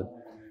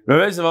 Rav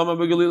Yosef Omar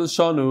B'Galila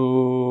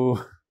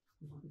Shanu.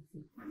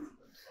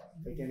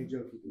 Take any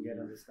joke you can get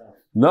on this stuff.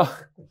 No,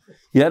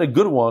 he had a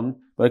good one,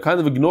 but I kind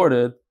of ignored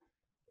it.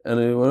 And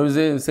when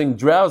he was saying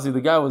drowsy,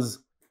 the guy was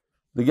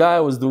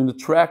doing the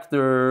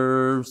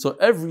tractor. So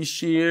every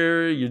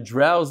shear you're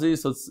drowsy,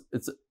 so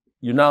it's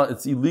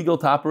illegal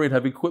to operate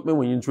heavy equipment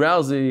when you're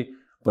drowsy.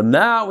 But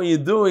now when you're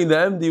doing the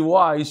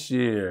MDY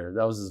shear,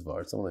 that was his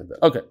part, something like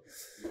that. Okay,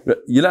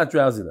 you're not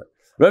drowsy then.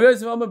 Rabbi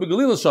Yosef Amar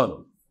B'Galila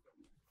Shanu.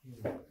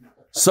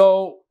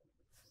 So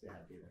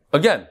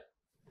again,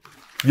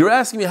 you're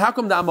asking me how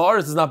come the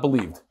Amaris is not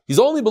believed? He's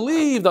only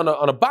believed on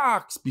a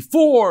box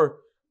before,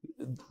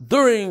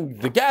 during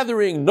the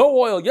gathering, no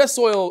oil, yes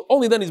oil,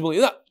 only then he's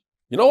believed.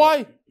 You know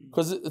why?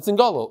 Because it's in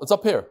Gala, it's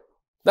up here.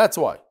 That's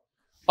why.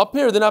 Up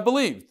here, they're not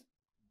believed.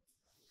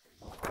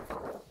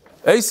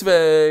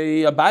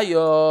 Eisvei,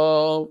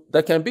 Abaya,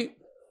 that can't be.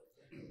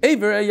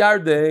 Ever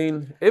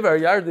Yarden,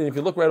 if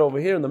you look right over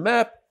here in the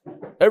map,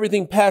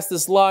 everything past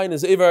this line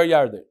is Ever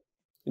Yarden,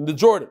 in the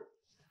Jordan.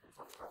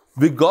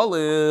 The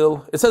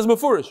Galil, it says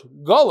Mefurish,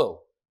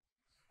 Galil.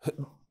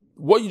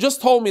 What you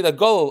just told me that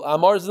Galil,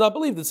 Amar is not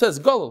believed, it says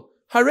Galil.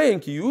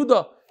 Harein ki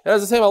Yehuda. It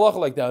has the same halacha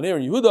like down here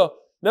in Yehuda.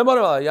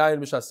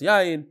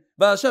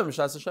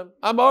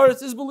 Amar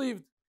is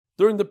believed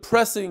during the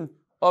pressing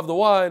of the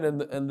wine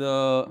and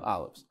the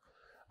olives.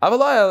 And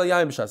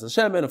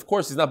of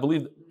course, he's not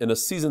believed in a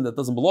season that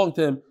doesn't belong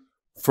to him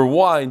for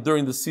wine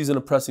during the season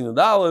of pressing of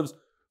the olives.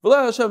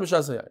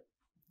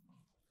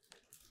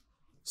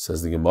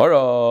 Says the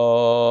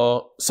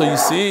Gemara. So you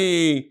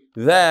see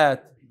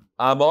that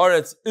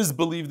Amaretz is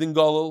believed in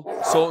Galil.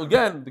 So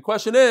again, the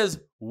question is,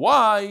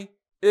 why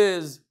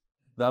is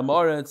the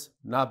Amaretz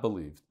not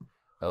believed?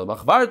 Like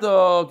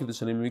the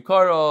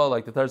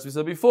Tarsus we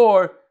said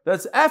before,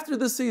 that's after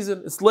the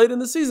season. It's late in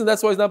the season.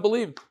 That's why he's not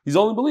believed. He's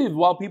only believed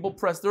while people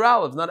press their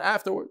olives, not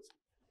afterwards.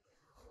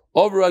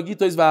 It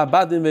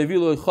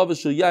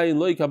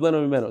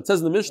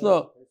says in the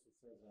Mishnah.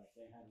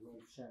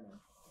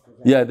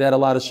 Yeah, they had a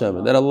lot of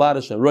shemen.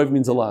 Roiv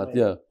means a lot.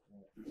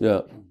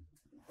 Yeah.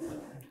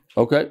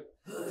 Okay.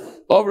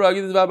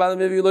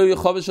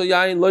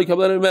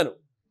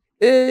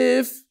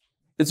 If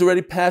it's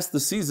already past the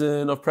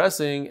season of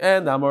pressing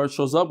and the Amar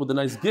shows up with a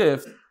nice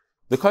gift,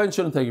 the kohen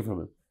shouldn't take it from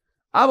him.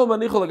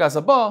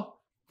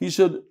 He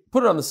should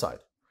put it on the side.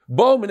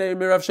 They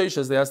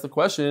asked the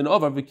question,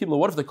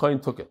 what if the kohen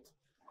took it?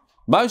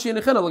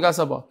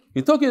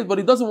 He took it, but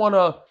he doesn't want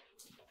to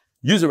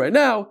use it right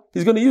now.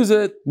 He's going to use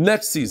it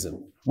next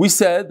season. We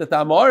said that the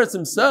Amaretz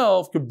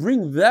himself could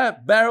bring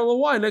that barrel of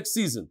wine next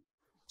season.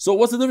 So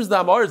what's the difference?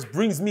 The Amaretz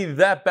brings me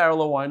that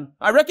barrel of wine.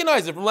 I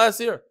recognize it from last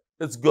year.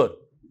 It's good.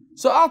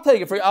 So I'll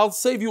take it for you. I'll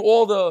save you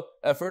all the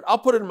effort. I'll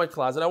put it in my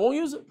closet. I won't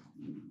use it.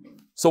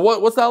 So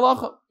what's the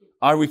halacha?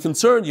 Are we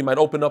concerned? You might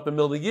open up in the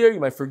middle of the year. You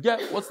might forget.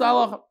 What's the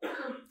halacha?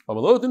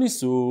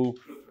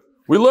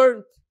 We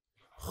learned.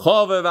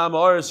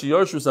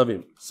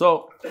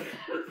 So,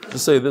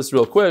 just say this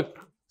real quick.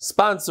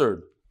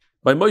 Sponsored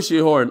by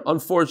Moshe Horn.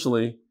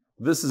 Unfortunately,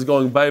 this is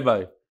going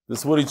bye-bye.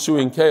 This woody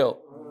chewing kale.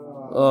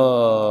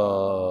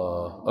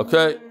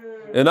 Okay.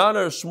 In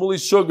honor of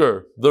Shmuley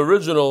Sugar, the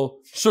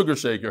original sugar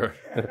shaker.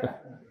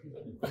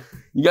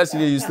 You guys can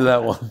get used to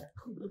that one.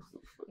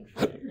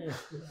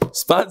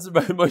 Sponsored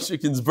by Moshe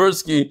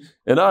Kinsbursky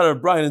in honor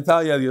of Brian and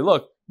Talia.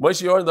 Look,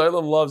 Moshe Horn, the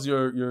Olam loves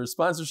your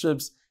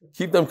sponsorships.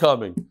 Keep them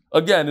coming.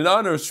 Again, in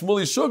honor of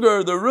Shmuley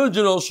Sugar, the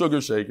original sugar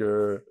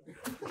shaker.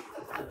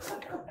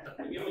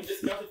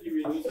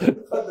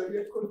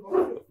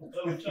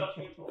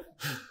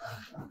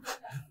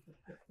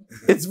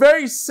 It's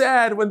very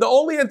sad when the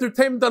only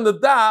entertainment on the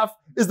daf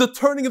is the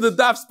turning of the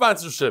daf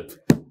sponsorship.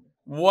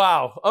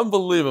 Wow,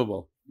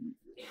 unbelievable.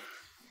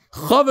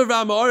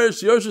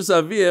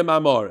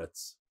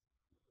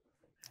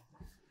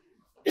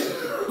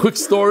 Quick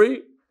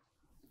story.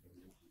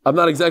 I'm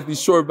not exactly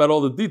sure about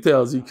all the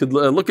details. You could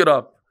look it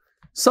up.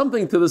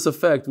 Something to this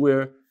effect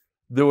where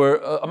there were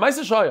a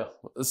Maseches Chagigah.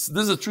 This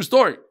is a true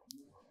story.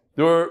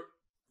 There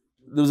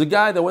was a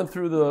guy that went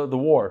through the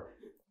war.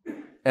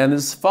 And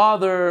his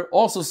father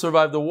also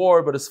survived the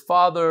war, but his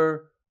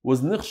father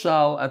was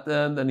nichshal at the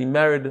end, and he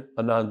married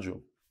a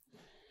non-Jew.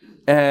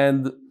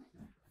 And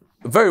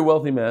a very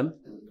wealthy man.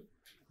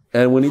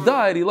 And when he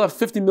died, he left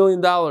 $50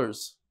 million to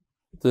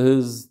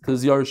his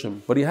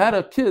Yarshim. But he had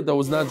a kid that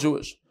was not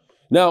Jewish.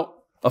 Now,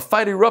 a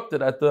fight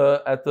erupted at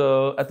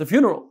the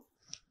funeral.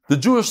 The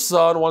Jewish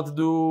son wanted to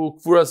do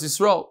Kfuras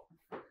Yisrael.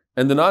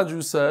 And the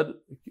non-Jew said,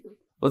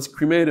 let's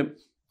cremate him.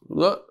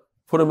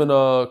 Put him in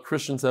a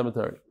Christian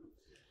cemetery.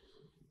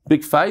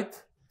 Big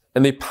fight,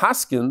 and they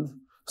paskined.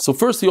 So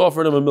first he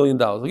offered him $1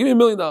 million. I'll give you $1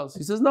 million.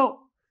 He says, no.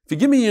 If you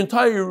give me your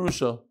entire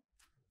Yerusha,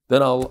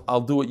 then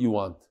I'll do what you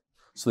want.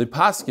 So they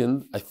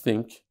paskined, I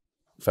think,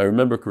 if I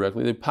remember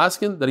correctly, they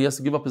paskined that he has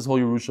to give up his whole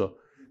Yerusha.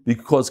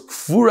 Because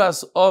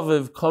Kfuras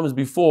Aviv comes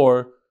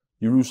before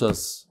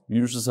Yerushas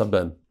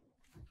Haben.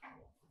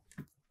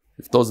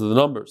 If those are the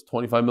numbers,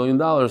 $25 million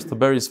to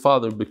bury his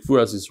father,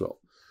 Kfuras Yisrael.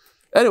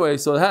 Anyway,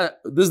 so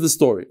this is the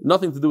story.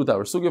 Nothing to do with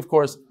our sugi, of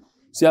course.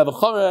 So you have a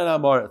Chomer and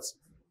Amaretz.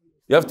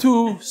 You have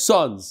two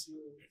sons.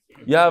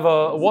 You have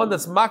one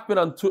that's makbid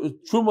on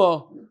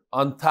Truma,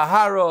 on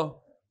Tahara,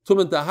 Tum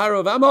and Tahara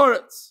of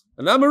Amaretz,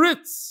 and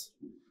Amaritz.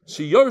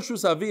 She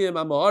Yorshus Avim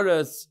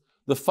Amaretz.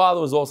 The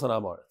father was also an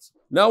Amaretz.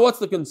 Now what's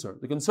the concern?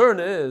 The concern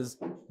is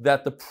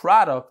that the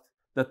product,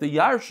 that the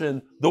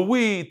Yarshin, the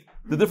wheat,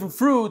 the different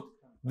fruit,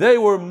 they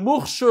were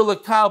Mukhshir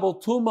Lekabel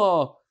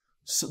Tuma.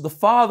 So the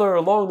father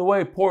along the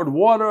way poured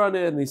water on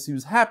it, and he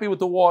was happy with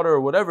the water,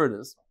 or whatever it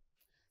is.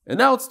 And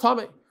now it's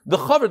tummy. The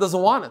chaver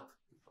doesn't want it.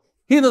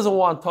 He doesn't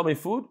want tummy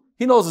food.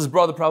 He knows his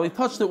brother probably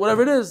touched it,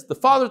 whatever it is. The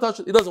father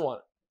touched it, he doesn't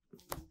want it.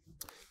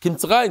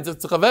 Kommt rein,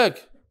 setzt sich weg.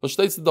 Was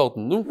steht da dort?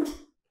 Nu,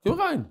 komm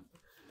rein.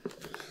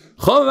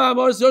 Very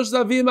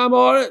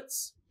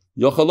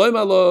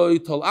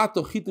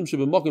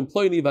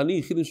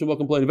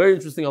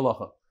interesting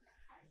halacha.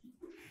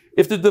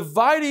 If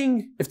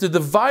they're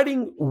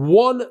dividing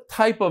one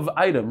type of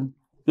item,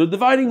 they're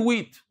dividing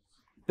wheat.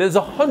 There's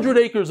 100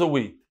 acres of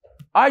wheat.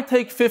 I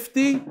take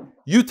 50,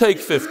 you take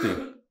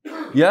 50.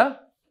 Yeah?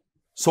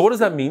 So what does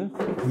that mean?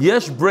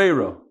 Yesh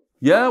breira.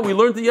 Yeah, we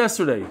learned it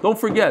yesterday. Don't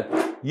forget.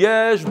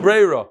 Yesh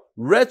breira.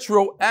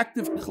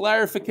 Retroactive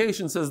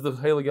clarification, says the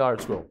Heilige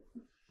Art Scroll.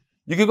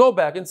 You can go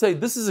back and say,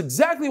 this is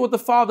exactly what the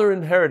father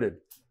inherited.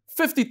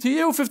 50 to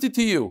you, 50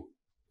 to you.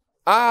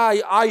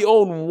 I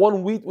own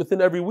one wheat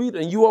within every wheat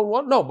and you own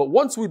one. No, but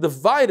once we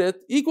divide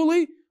it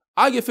equally,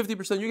 I get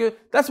 50%, you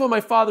get, that's what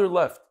my father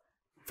left.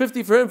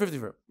 50 for him, 50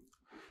 for him.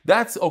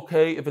 That's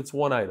okay if it's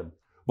one item.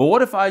 But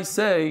what if I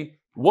say,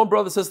 one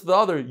brother says to the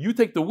other, you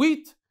take the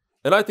wheat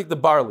and I take the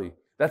barley.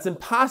 That's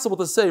impossible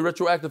to say,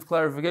 retroactive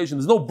clarification.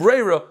 There's no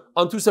breira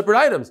on two separate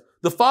items.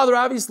 The father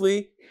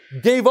obviously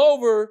gave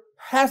over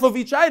half of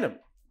each item.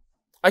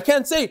 I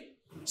can't say.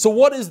 So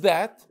what is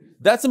that?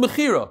 That's a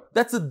mechira.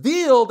 That's a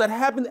deal that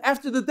happened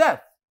after the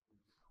death.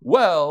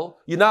 Well,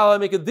 you're not allowed to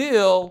make a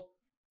deal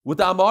with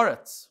the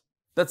Amaretz.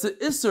 That's an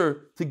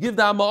isser to give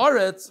the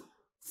Amaretz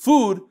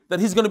food that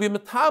he's going to be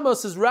metama,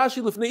 says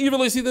Rashi, lifnei iver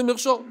lo yisidim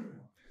michshol.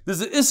 There's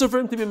an isser for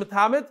him to be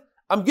metamet.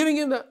 I'm giving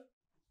him that.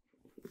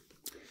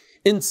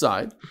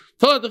 Inside.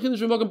 I'll take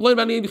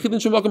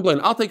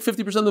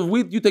 50% of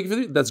wheat, you take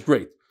 50%. That's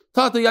great.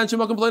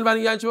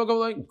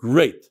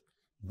 Great.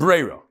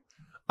 Breira.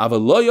 I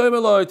want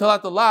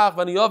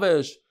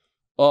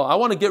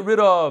to get rid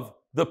of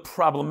the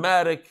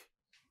problematic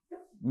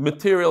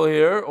material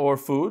here or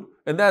food,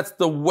 and that's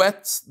the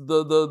wet,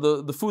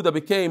 the food that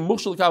became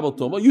mushal kabel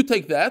tuma. You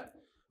take that.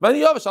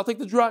 I'll take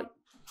the dry.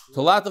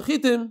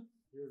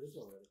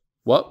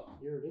 What?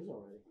 Here it is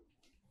already.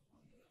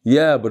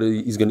 Yeah, but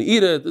he's going to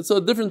eat it. It's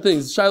different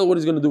things. Shiloh, what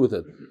he's going to do with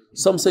it.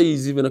 Some say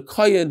he's even a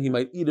kayan. He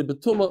might eat it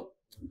betuma.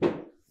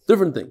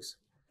 Different things.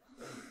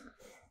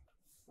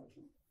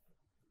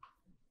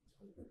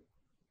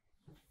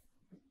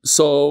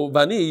 So,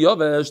 Vani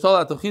Yovesh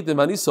Talat Tachitim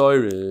Vani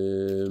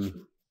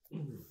Soirim.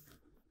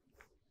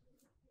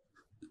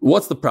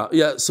 What's the problem?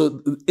 Yeah,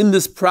 so in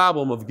this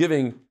problem of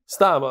giving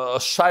stam a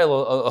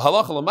shiloh, a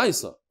halacha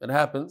l'maisa, it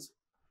happens.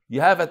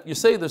 You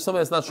say there's something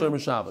that's not Shomer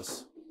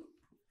Shabbos.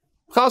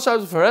 Chal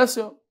Shabbos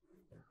Feresio.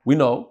 We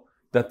know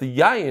that the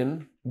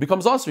yayin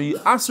becomes aser. He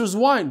asers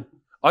wine.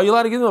 Are you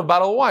allowed to give him a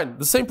bottle of wine?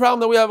 The same problem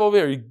that we have over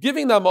here. You're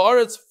giving the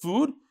ma'aretz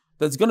food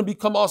that's going to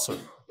become aser.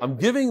 I'm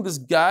giving this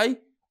guy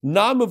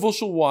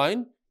non-mevushal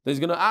wine that he's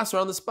going to aser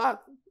on the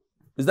spot.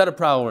 Is that a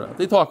problem or not?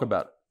 They talk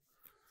about it.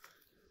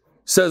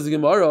 Says the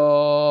Gemara,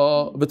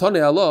 the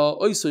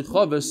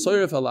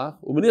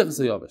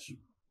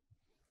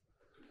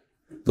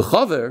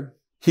chaver,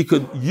 he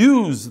could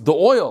use the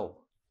oil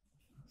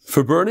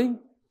for burning,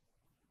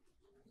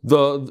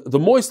 the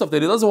moist stuff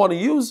that he doesn't want to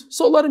use,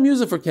 so let him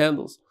use it for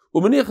candles.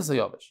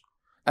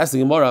 Ask the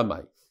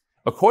Gemara,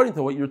 according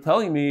to what you're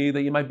telling me,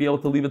 that you might be able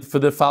to leave it for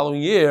the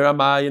following year,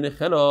 let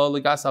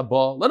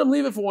him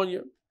leave it for 1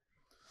 year.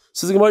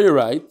 Says the Gemara, you're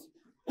right,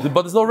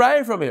 but there's no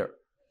raya from here.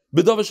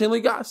 We're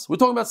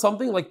talking about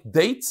something like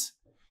dates.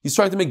 He's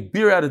trying to make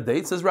beer out of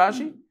dates, says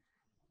Rashi.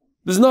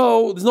 There's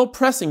no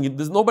pressing.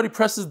 There's nobody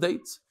presses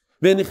dates.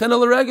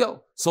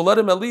 So let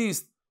him at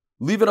least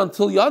leave it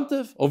until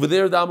Yantiv. Over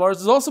there, the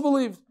Amars is also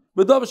believed.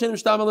 The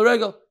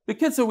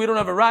Kitzur, we don't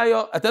have a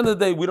raya. At the end of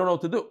the day, we don't know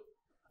what to do.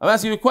 I'm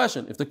asking you a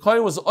question. If the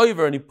kohen was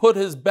over and he put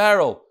his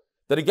barrel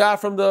that he got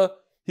from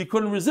he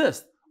couldn't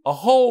resist. A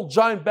whole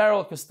giant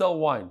barrel of Castell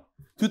wine,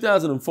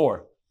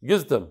 2004. He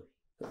gives it to him.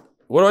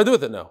 What do I do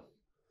with it now?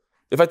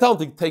 If I tell him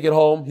to take it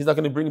home, he's not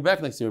going to bring it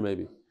back next year,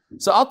 maybe.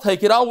 So I'll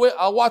take it.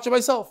 I'll watch it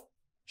myself.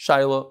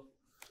 Shaila.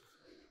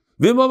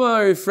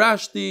 V'mama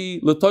refrashti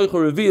l'toicha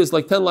revius,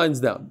 like 10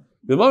 lines down.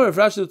 V'mama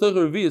refrashti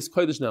l'toicha revius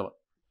kodesh nema.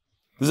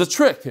 There's a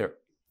trick here.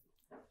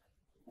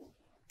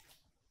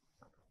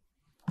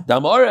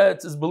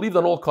 Damaretz is believed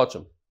on all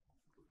kachim.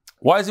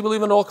 Why is he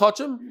believed on all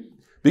kachim?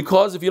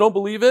 Because if you don't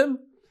believe him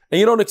and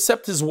you don't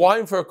accept his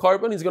wine for a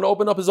carbon, he's going to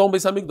open up his own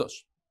Beis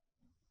Hamikdash.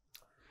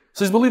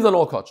 So he's believed on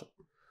all kachim.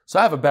 So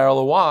I have a barrel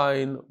of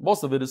wine,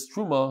 most of it is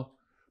truma,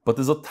 but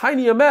there's a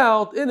tiny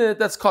amount in it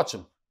that's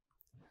kachim.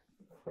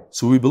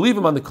 So we believe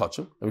him on the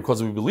kachim, and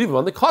because we believe him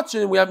on the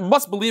kachim, we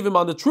must believe him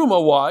on the truma.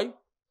 Why?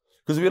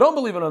 Because if we don't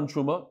believe it on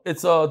truma,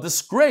 it's a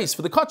disgrace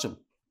for the kachim.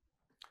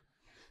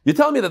 You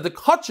tell me that the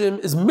kachim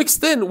is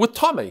mixed in with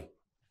tamei,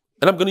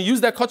 and I'm going to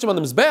use that kachim on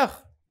the mizbeach.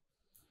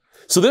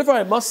 So therefore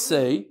I must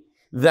say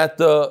that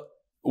the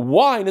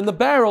wine in the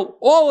barrel,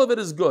 all of it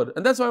is good,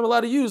 and that's why I'm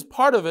allowed to use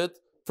part of it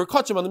for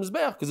kachim on the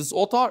mizbeach, because it's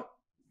all tar.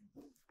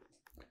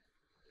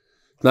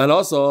 Now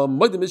also,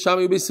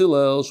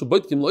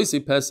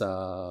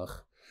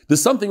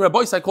 there's something Rabbi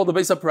Isai called the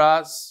Beis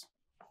HaPras.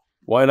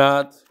 Why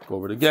not? Go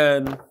over it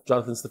again.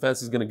 Jonathan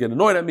Stefansky is going to get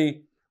annoyed at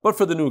me, but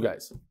for the new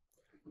guys.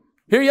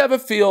 Here you have a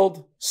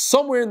field.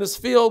 Somewhere in this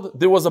field,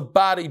 there was a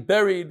body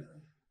buried.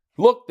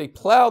 Look, they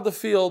plowed the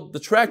field. The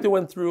tractor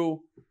went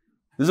through.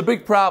 There's a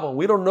big problem.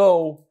 We don't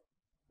know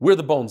where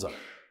the bones are.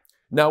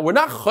 Now, we're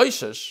not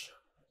choishesh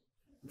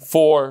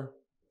for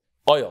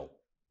oil.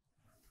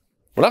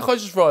 We're not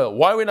choishesh for oil.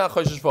 Why are we not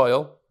choishesh for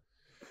oil?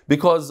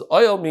 Because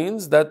oil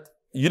means that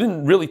you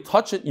didn't really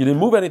touch it, you didn't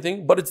move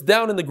anything, but it's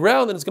down in the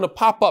ground and it's going to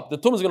pop up. The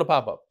tumor is going to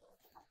pop up.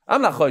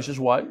 I'm not choishesh.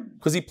 Why?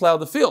 Because he plowed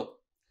the field.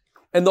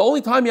 And the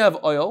only time you have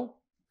oil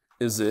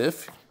is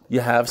if you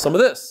have some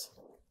of this.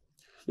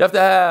 You have to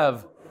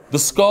have the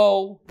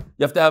skull,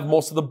 you have to have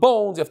most of the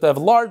bones, you have to have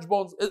large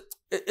bones.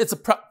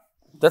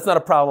 That's not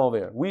a problem over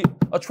here.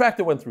 A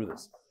tractor went through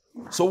this.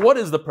 So what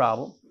is the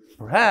problem?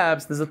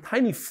 Perhaps there's a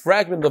tiny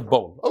fragment of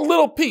bone, a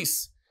little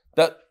piece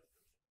that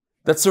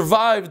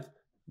survived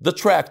the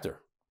tractor.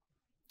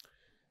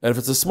 And if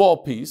it's a small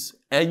piece,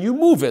 and you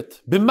move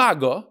it,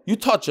 bimaga, you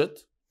touch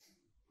it,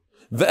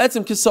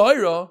 ve'etzim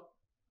kisaira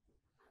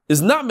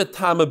is not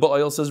metame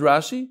ba'oil, says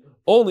Rashi,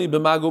 only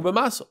bimago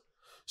b'maso.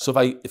 So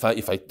if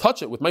I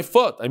touch it with my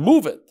foot, I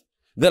move it,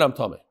 then I'm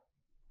tameh.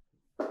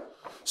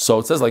 So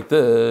it says like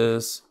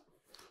this: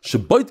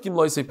 Sheboitkim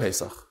loisei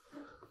Pesach.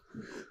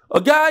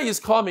 A guy is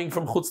coming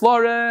from Chutz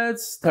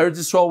La'aretz, Teretz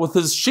Yisrael, with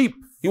his sheep.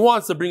 He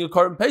wants to bring a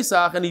carbon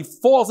Pesach, and he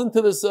falls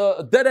into this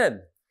dead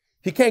end.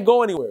 He can't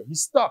go anywhere.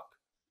 He's stuck.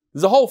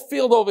 There's a whole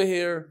field over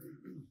here.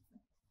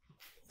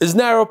 His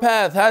narrow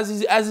path, as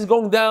he's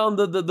going down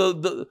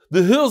the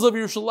hills of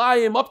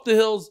Yerushalayim, up the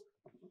hills,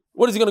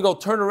 what is he going to go?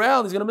 Turn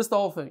around? He's going to miss the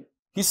whole thing.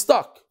 He's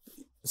stuck.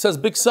 It says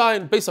big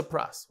sign, Beis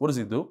HaPras. What does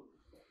he do?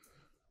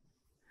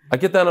 I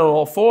get down on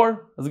all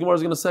four, as the Gemara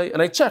is going to say,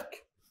 and I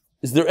check.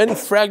 Is there any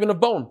fragment of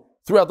bone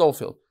throughout the whole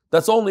field?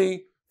 That's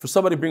only for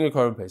somebody bringing a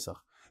carbon Pesach.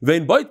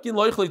 Vein Baitkin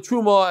Loichle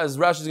Truma, as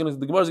the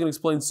Gemara is going to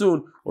explain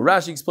soon, or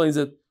Rashi explains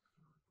it,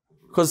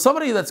 because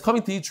somebody that's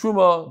coming to eat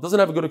Truma doesn't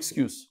have a good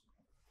excuse.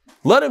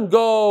 Let him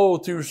go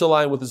to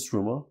Yerushalayim with his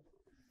Truma,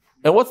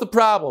 And what's the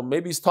problem?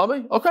 Maybe he's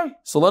tummy? Okay,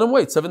 so let him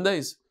wait 7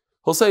 days.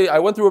 He'll say, I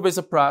went through a base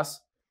of pras,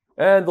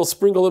 and they'll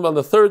sprinkle him on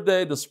the 3rd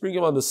day, they'll sprinkle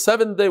him on the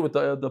 7th day with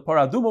the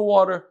paraduma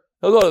water.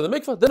 He'll go to the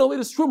mikvah, then he'll eat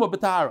his truma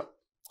b'tahara.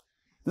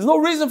 There's no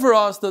reason for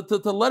us to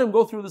let him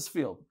go through this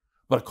field.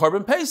 But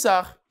Korban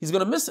Pesach, he's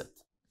going to miss it.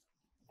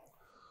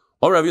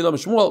 What do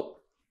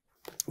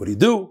you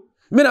do?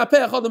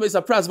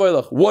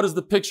 What is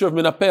the picture of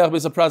minapeach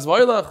beis hapras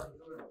v'oilach?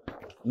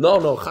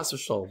 No, chas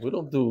v'shalom. We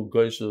don't do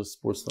Goyish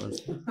sports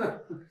times.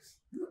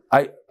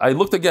 I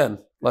looked again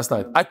last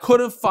night. I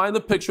couldn't find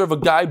the picture of a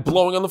guy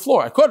blowing on the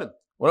floor. I couldn't.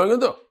 What am I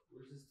going to do?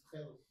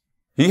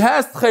 He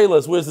has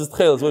tchelas. Where's his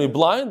tchelas? When he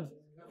blind?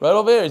 Right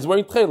over here. He's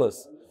wearing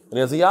tchelas. And he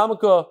has a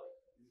yarmulke.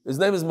 His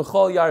name is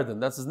Michal Yarden.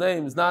 That's his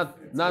name. It's not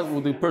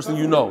the person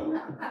you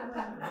know.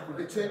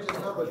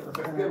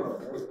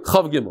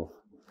 Chav Gimel.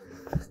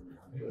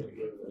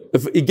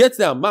 If he gets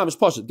down, Mamish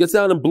Pashat, gets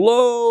down and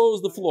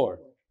blows the floor.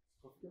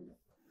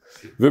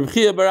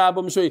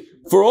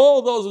 For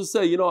all those who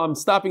say, I'm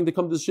stopping to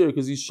come to the shir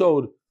because he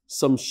showed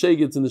some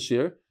shegets in the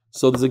shir.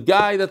 So there's a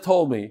guy that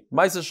told me,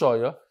 Maisa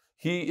Shoya,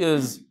 he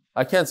is,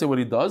 I can't say what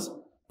he does,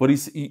 but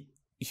he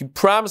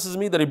promises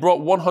me that he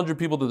brought 100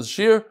 people to the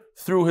shir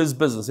through his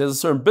business. He has a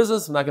certain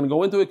business. I'm not going to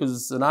go into it because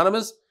it's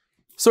anonymous.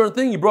 Certain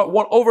thing, he brought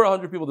over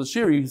 100 people to the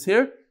shir. He's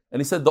here. And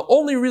he said the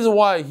only reason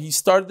why he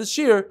started the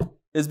shir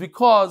is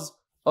because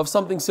of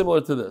something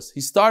similar to this. He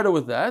started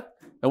with that.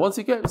 And once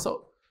he came,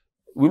 so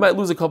we might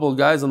lose a couple of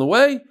guys on the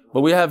way,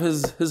 but we have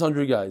his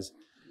 100 guys.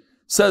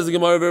 Says the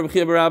Gemara,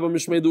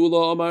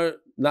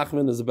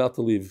 Nachman is about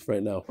to leave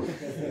right now.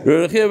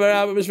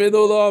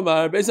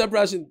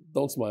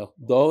 Don't smile.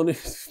 Don't.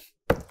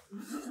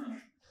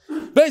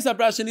 Beis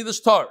haprashin either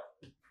shtar.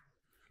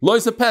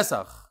 Loisa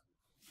Pesach.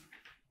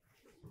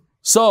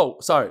 So,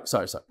 sorry.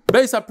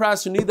 Beis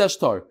haprashin either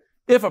shtar.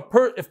 If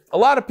a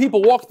lot of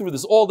people walk through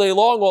this all day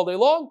long,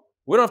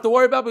 we don't have to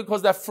worry about it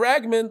because that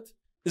fragment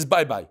is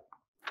bye-bye.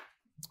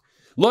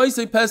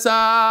 Loisa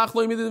Pesach,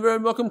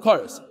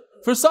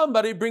 for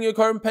somebody, bring a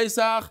Korban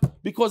Pesach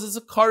because it's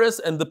a kares,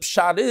 and the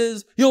pshat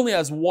is he only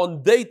has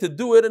 1 day to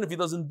do it, and if he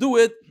doesn't do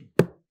it,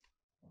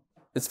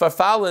 it's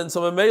farfalin.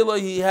 So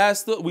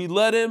we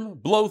let him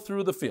blow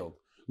through the field.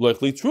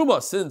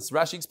 Truma, since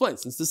Rashi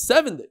explains, since the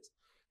 7 days,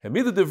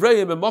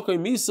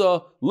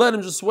 let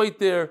him just wait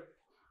there,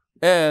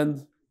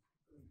 and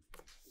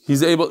he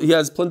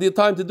has plenty of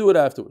time to do it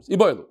afterwards.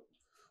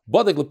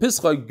 Now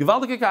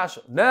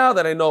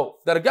that I know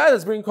that a guy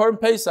that's bringing Korban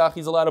Pesach,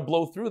 he's allowed to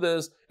blow through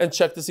this and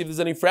check to see if there's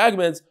any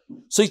fragments.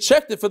 So he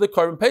checked it for the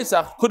Korban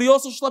Pesach. Could he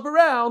also schlep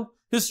around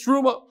his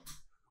truma?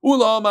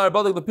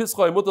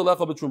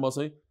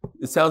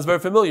 It sounds very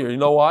familiar. You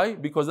know why?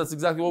 Because that's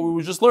exactly what we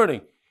were just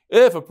learning.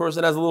 If a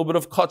person has a little bit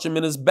of kachim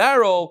in his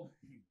barrel,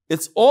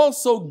 it's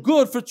also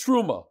good for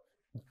truma.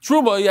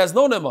 Truma, he has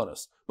no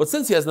nemanis. But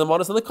since he has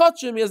nemanis on the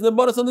kachim, he has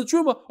nemanis on the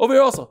truma. Over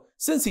here also.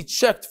 Since he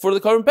checked for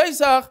the Korban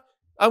Pesach,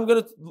 I'm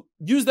going to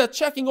use that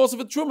checking also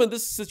for truma in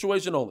this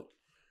situation only.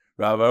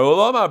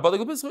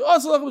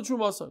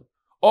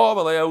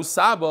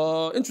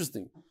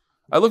 Interesting.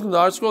 I looked in the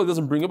article, it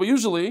doesn't bring it, but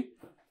usually,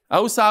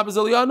 Ahusab is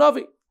Eliyahu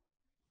Navi.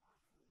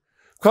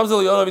 Comes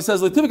Eliyahu Navi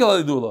says,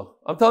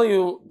 I'm telling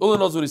you, Ula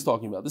knows what he's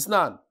talking about. It's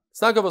not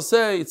going to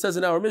say, it says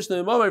in our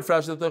Mishnah, if the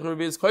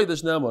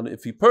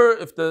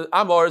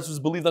Amoritz was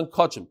believed on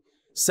Kachim,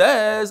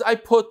 says, I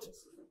put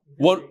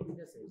one.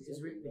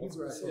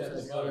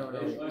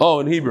 Oh,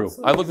 in Hebrew.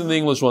 I looked in the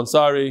English one.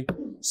 Sorry.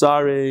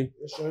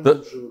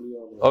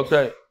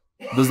 Okay.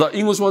 Does the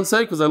English one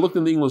say? Because I looked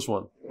in the English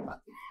one.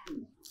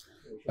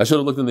 I should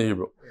have looked in the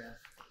Hebrew.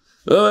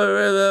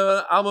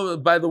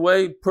 By the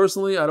way,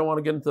 personally, I don't want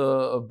to get into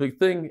a big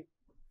thing.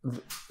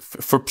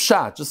 For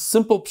pshat, just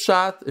simple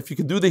pshat, if you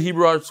can do the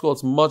Hebrew art scroll,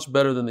 it's much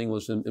better than the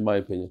English, in my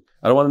opinion.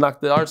 I don't want to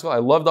knock the art scroll. I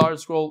love the art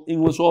scroll,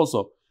 English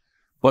also.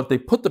 But they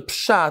put the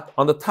pshat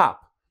on the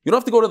top. You don't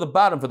have to go to the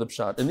bottom for the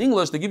pshat. In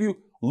English, they give you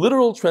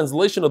literal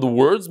translation of the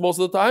words most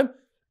of the time.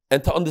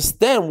 And to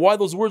understand why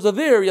those words are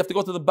there, you have to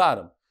go to the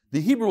bottom. The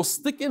Hebrew will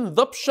stick in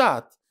the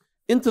pshat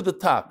into the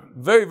top.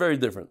 Very, very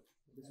different.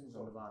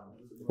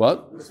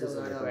 What?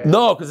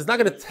 No, because it's not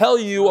going to tell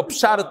you a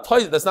pshat at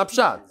toilet. That's not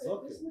pshat.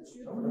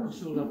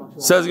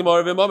 Says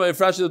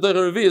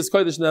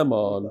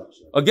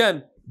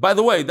again, by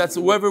the way, that's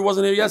whoever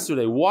wasn't here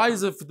yesterday. Why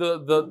is it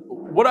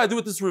what do I do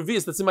with this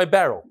revius that's in my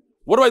barrel?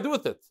 What do I do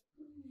with it?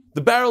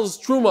 The barrel is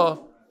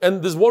truma,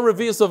 and there's one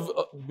revius of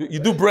you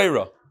do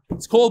breira.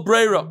 It's called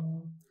breira.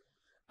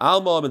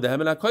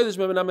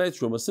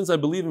 Since I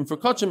believe him for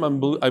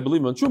kachim, I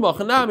believe him on truma.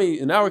 Chanami,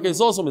 in our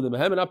case also,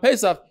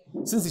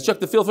 since he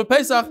checked the field for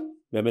Pesach,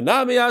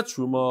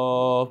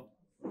 truma.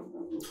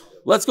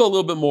 Let's go a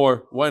little bit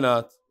more. Why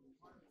not?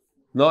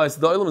 No,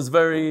 the Olam is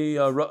very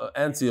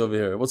antsy over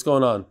here. What's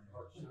going on?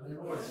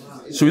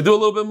 Should we do a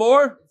little bit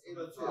more?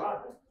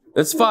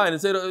 It's fine. We're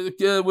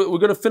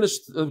going to finish.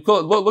 Look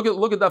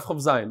at Daf Chav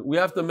Zayin. We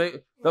have to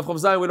make Daf Chav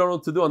Zayin. We don't know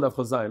what to do on Daf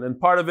Chav Zayin, and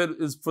part of it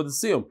is for the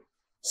Siyum.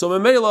 So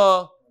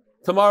Memela,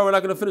 tomorrow we're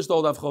not going to finish the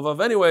whole Daf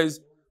Chav anyways.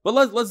 But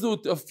let's do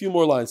a few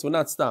more lines. We're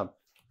not stam.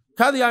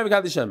 Kadi Yayim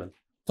Kadi Shemen.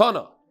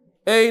 Tana.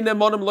 The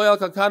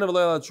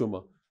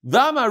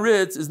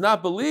Amaritz is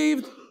not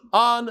believed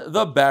on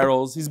the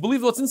barrels. He's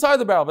believed what's inside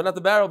the barrel, but not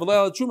the barrel,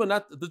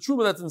 not the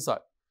truma that's inside.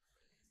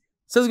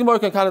 Says Gemara,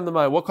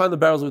 what kind of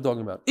barrels are we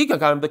talking about? The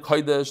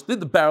kodesh,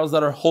 the barrels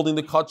that are holding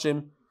the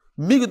kachim.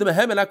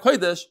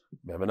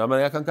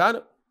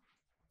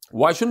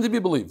 Why shouldn't it be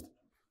believed?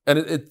 And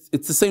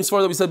it's the same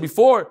story that we said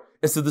before.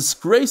 It's a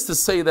disgrace to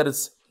say that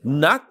it's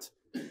not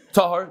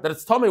tahar, that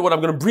it's tamei. What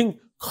I'm going to bring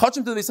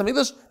kachim to the Beis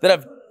Hamikdash that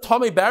have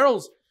tamei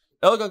barrels.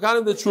 El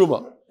kankanim the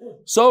truma.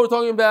 So we're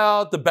talking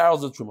about the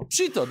barrels of truma.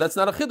 Pshita, that's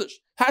not a chiddush.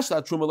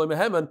 Hashlat truma lo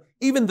mehemen.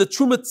 Even the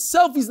truma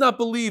itself, he's not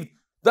believed.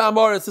 The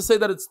amar is to say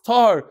that it's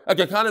tahar. A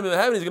kankanim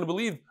mehemen, he's going to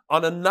believe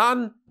on a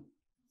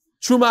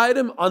non-truma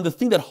item, on the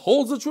thing that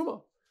holds the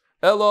truma.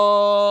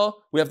 Ella,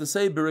 we have to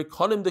say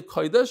berikonim de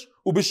kodesh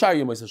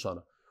ubishayim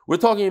ma'aseh. We're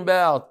talking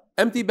about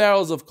empty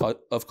barrels of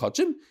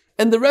kachim,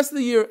 and the rest of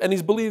the year, and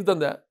he's believed on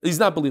that. He's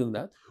not believed on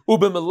that.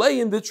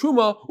 Ubemalein the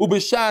truma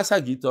ubishas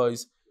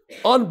hagitois.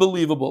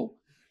 Unbelievable.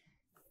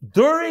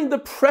 During the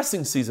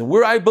pressing season,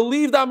 where I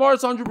believe that Amar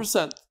is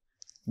 100%,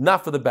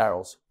 not for the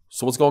barrels.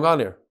 So what's going on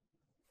here?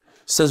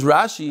 Says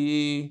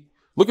Rashi,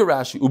 look at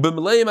Rashi.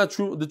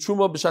 The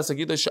truma b'shas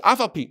hagitois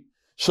she'afapi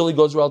shali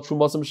goes around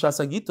trumas and b'shas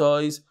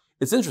hagitois.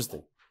 It's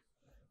interesting.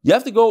 You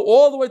have to go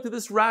all the way to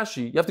this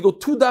Rashi. You have to go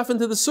 2 daf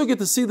into the sugya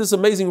to see this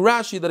amazing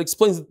Rashi that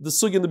explains the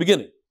sugya in the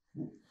beginning.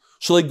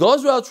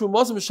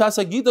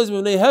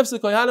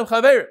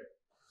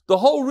 The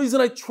whole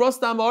reason I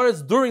trust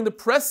Amaretz during the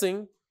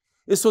pressing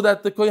is so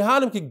that the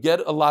kohanim can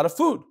get a lot of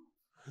food.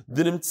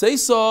 Didn't say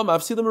so.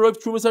 I've seen them arrive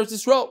trumas Eretz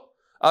Yisrael.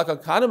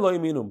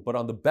 But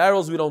on the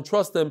barrels we don't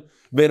trust them.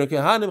 They don't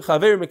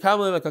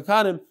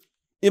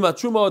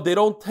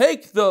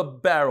take the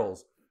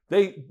barrels.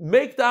 They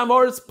make the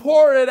Amaretz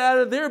pour it out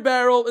of their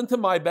barrel into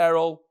my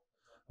barrel.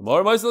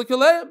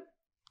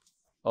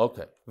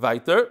 Okay,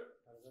 weiter.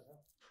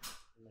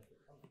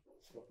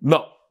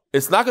 No,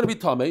 it's not going to be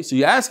tamei. So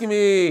you're asking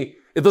me,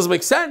 it doesn't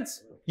make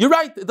sense. You're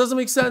right, it doesn't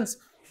make sense.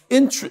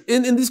 In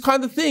these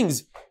kind of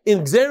things,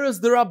 in Xeras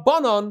the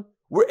Rabbanon,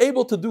 we're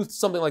able to do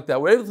something like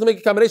that. We're able to make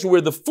a combination where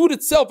the food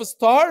itself is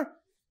tar,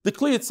 the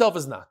kli itself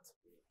is not.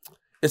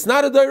 It's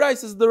not a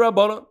dairais, it's the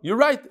Rabbanon. You're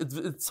right,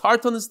 it's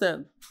hard to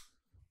understand.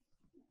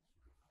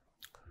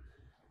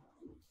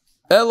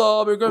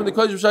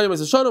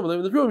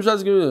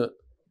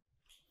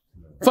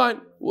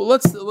 Fine. Well,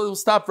 let's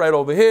stop right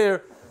over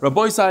here.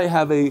 Rabbi Isai,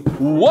 have a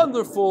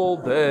wonderful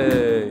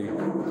day.